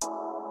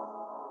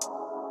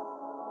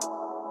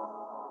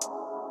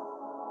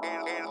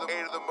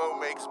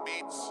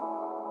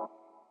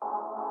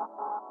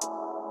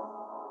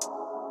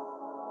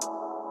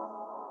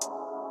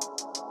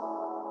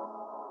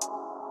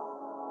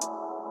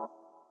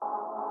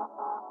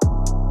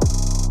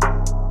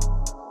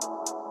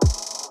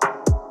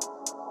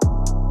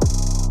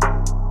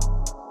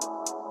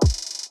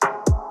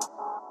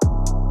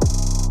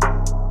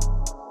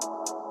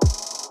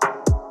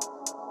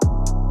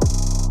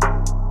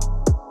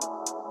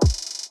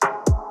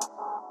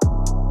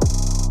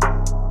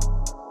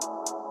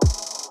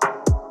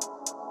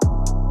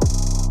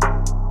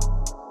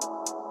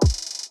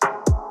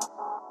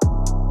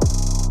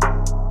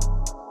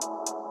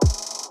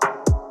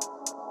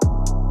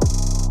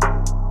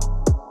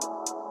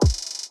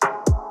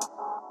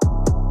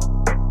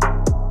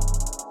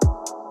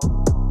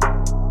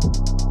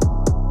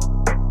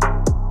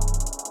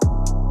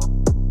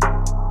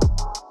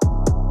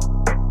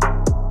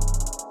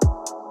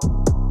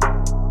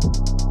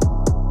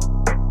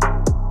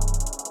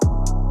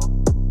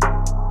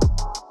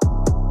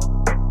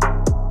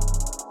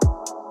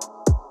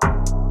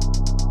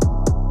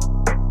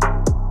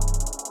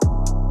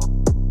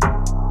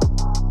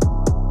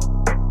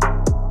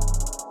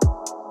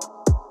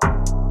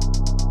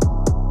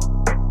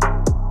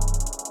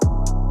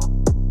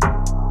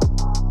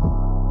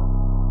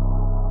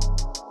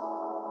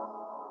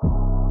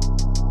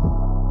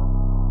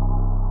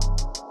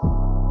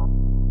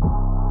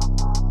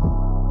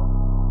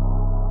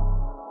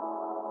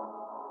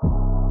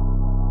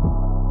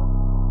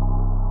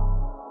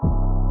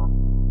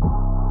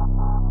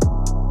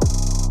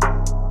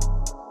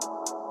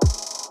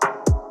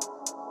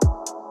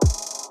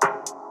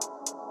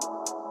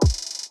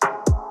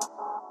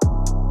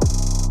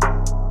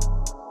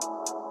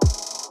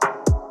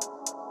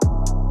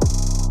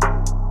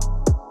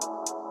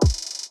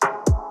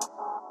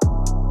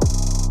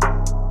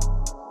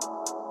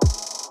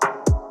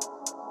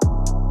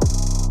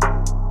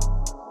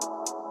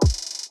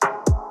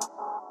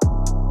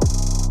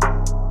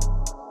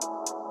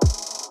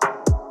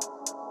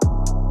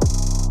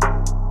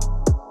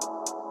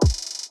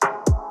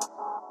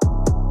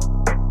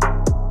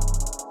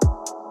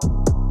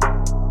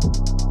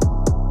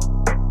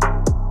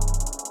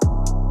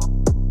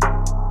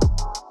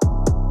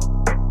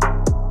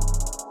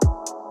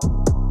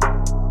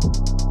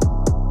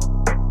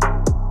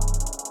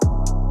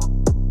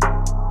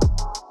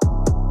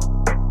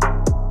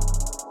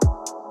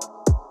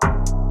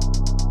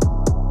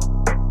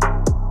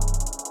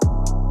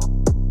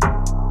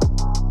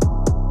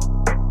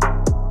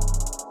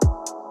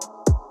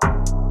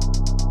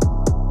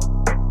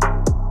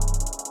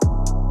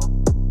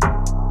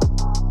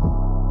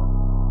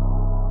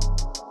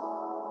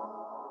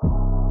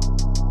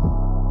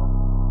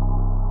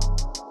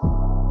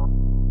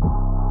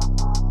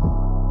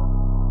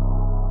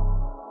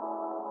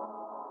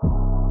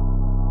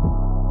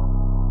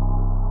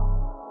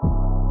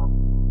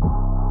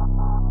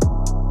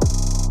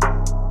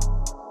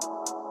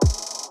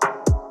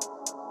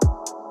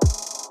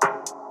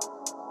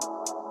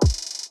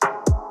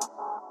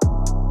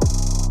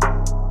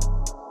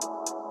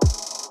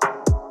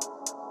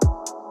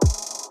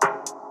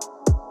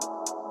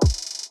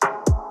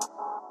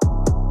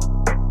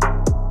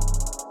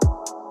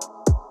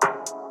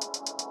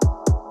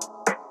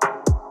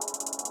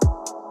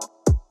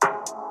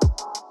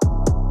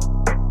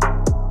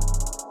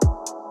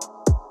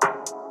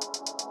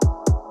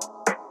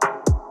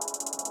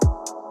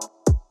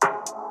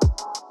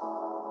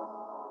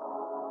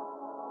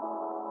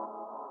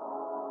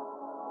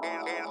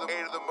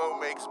 dedicated to Mo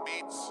Makes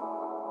Beats.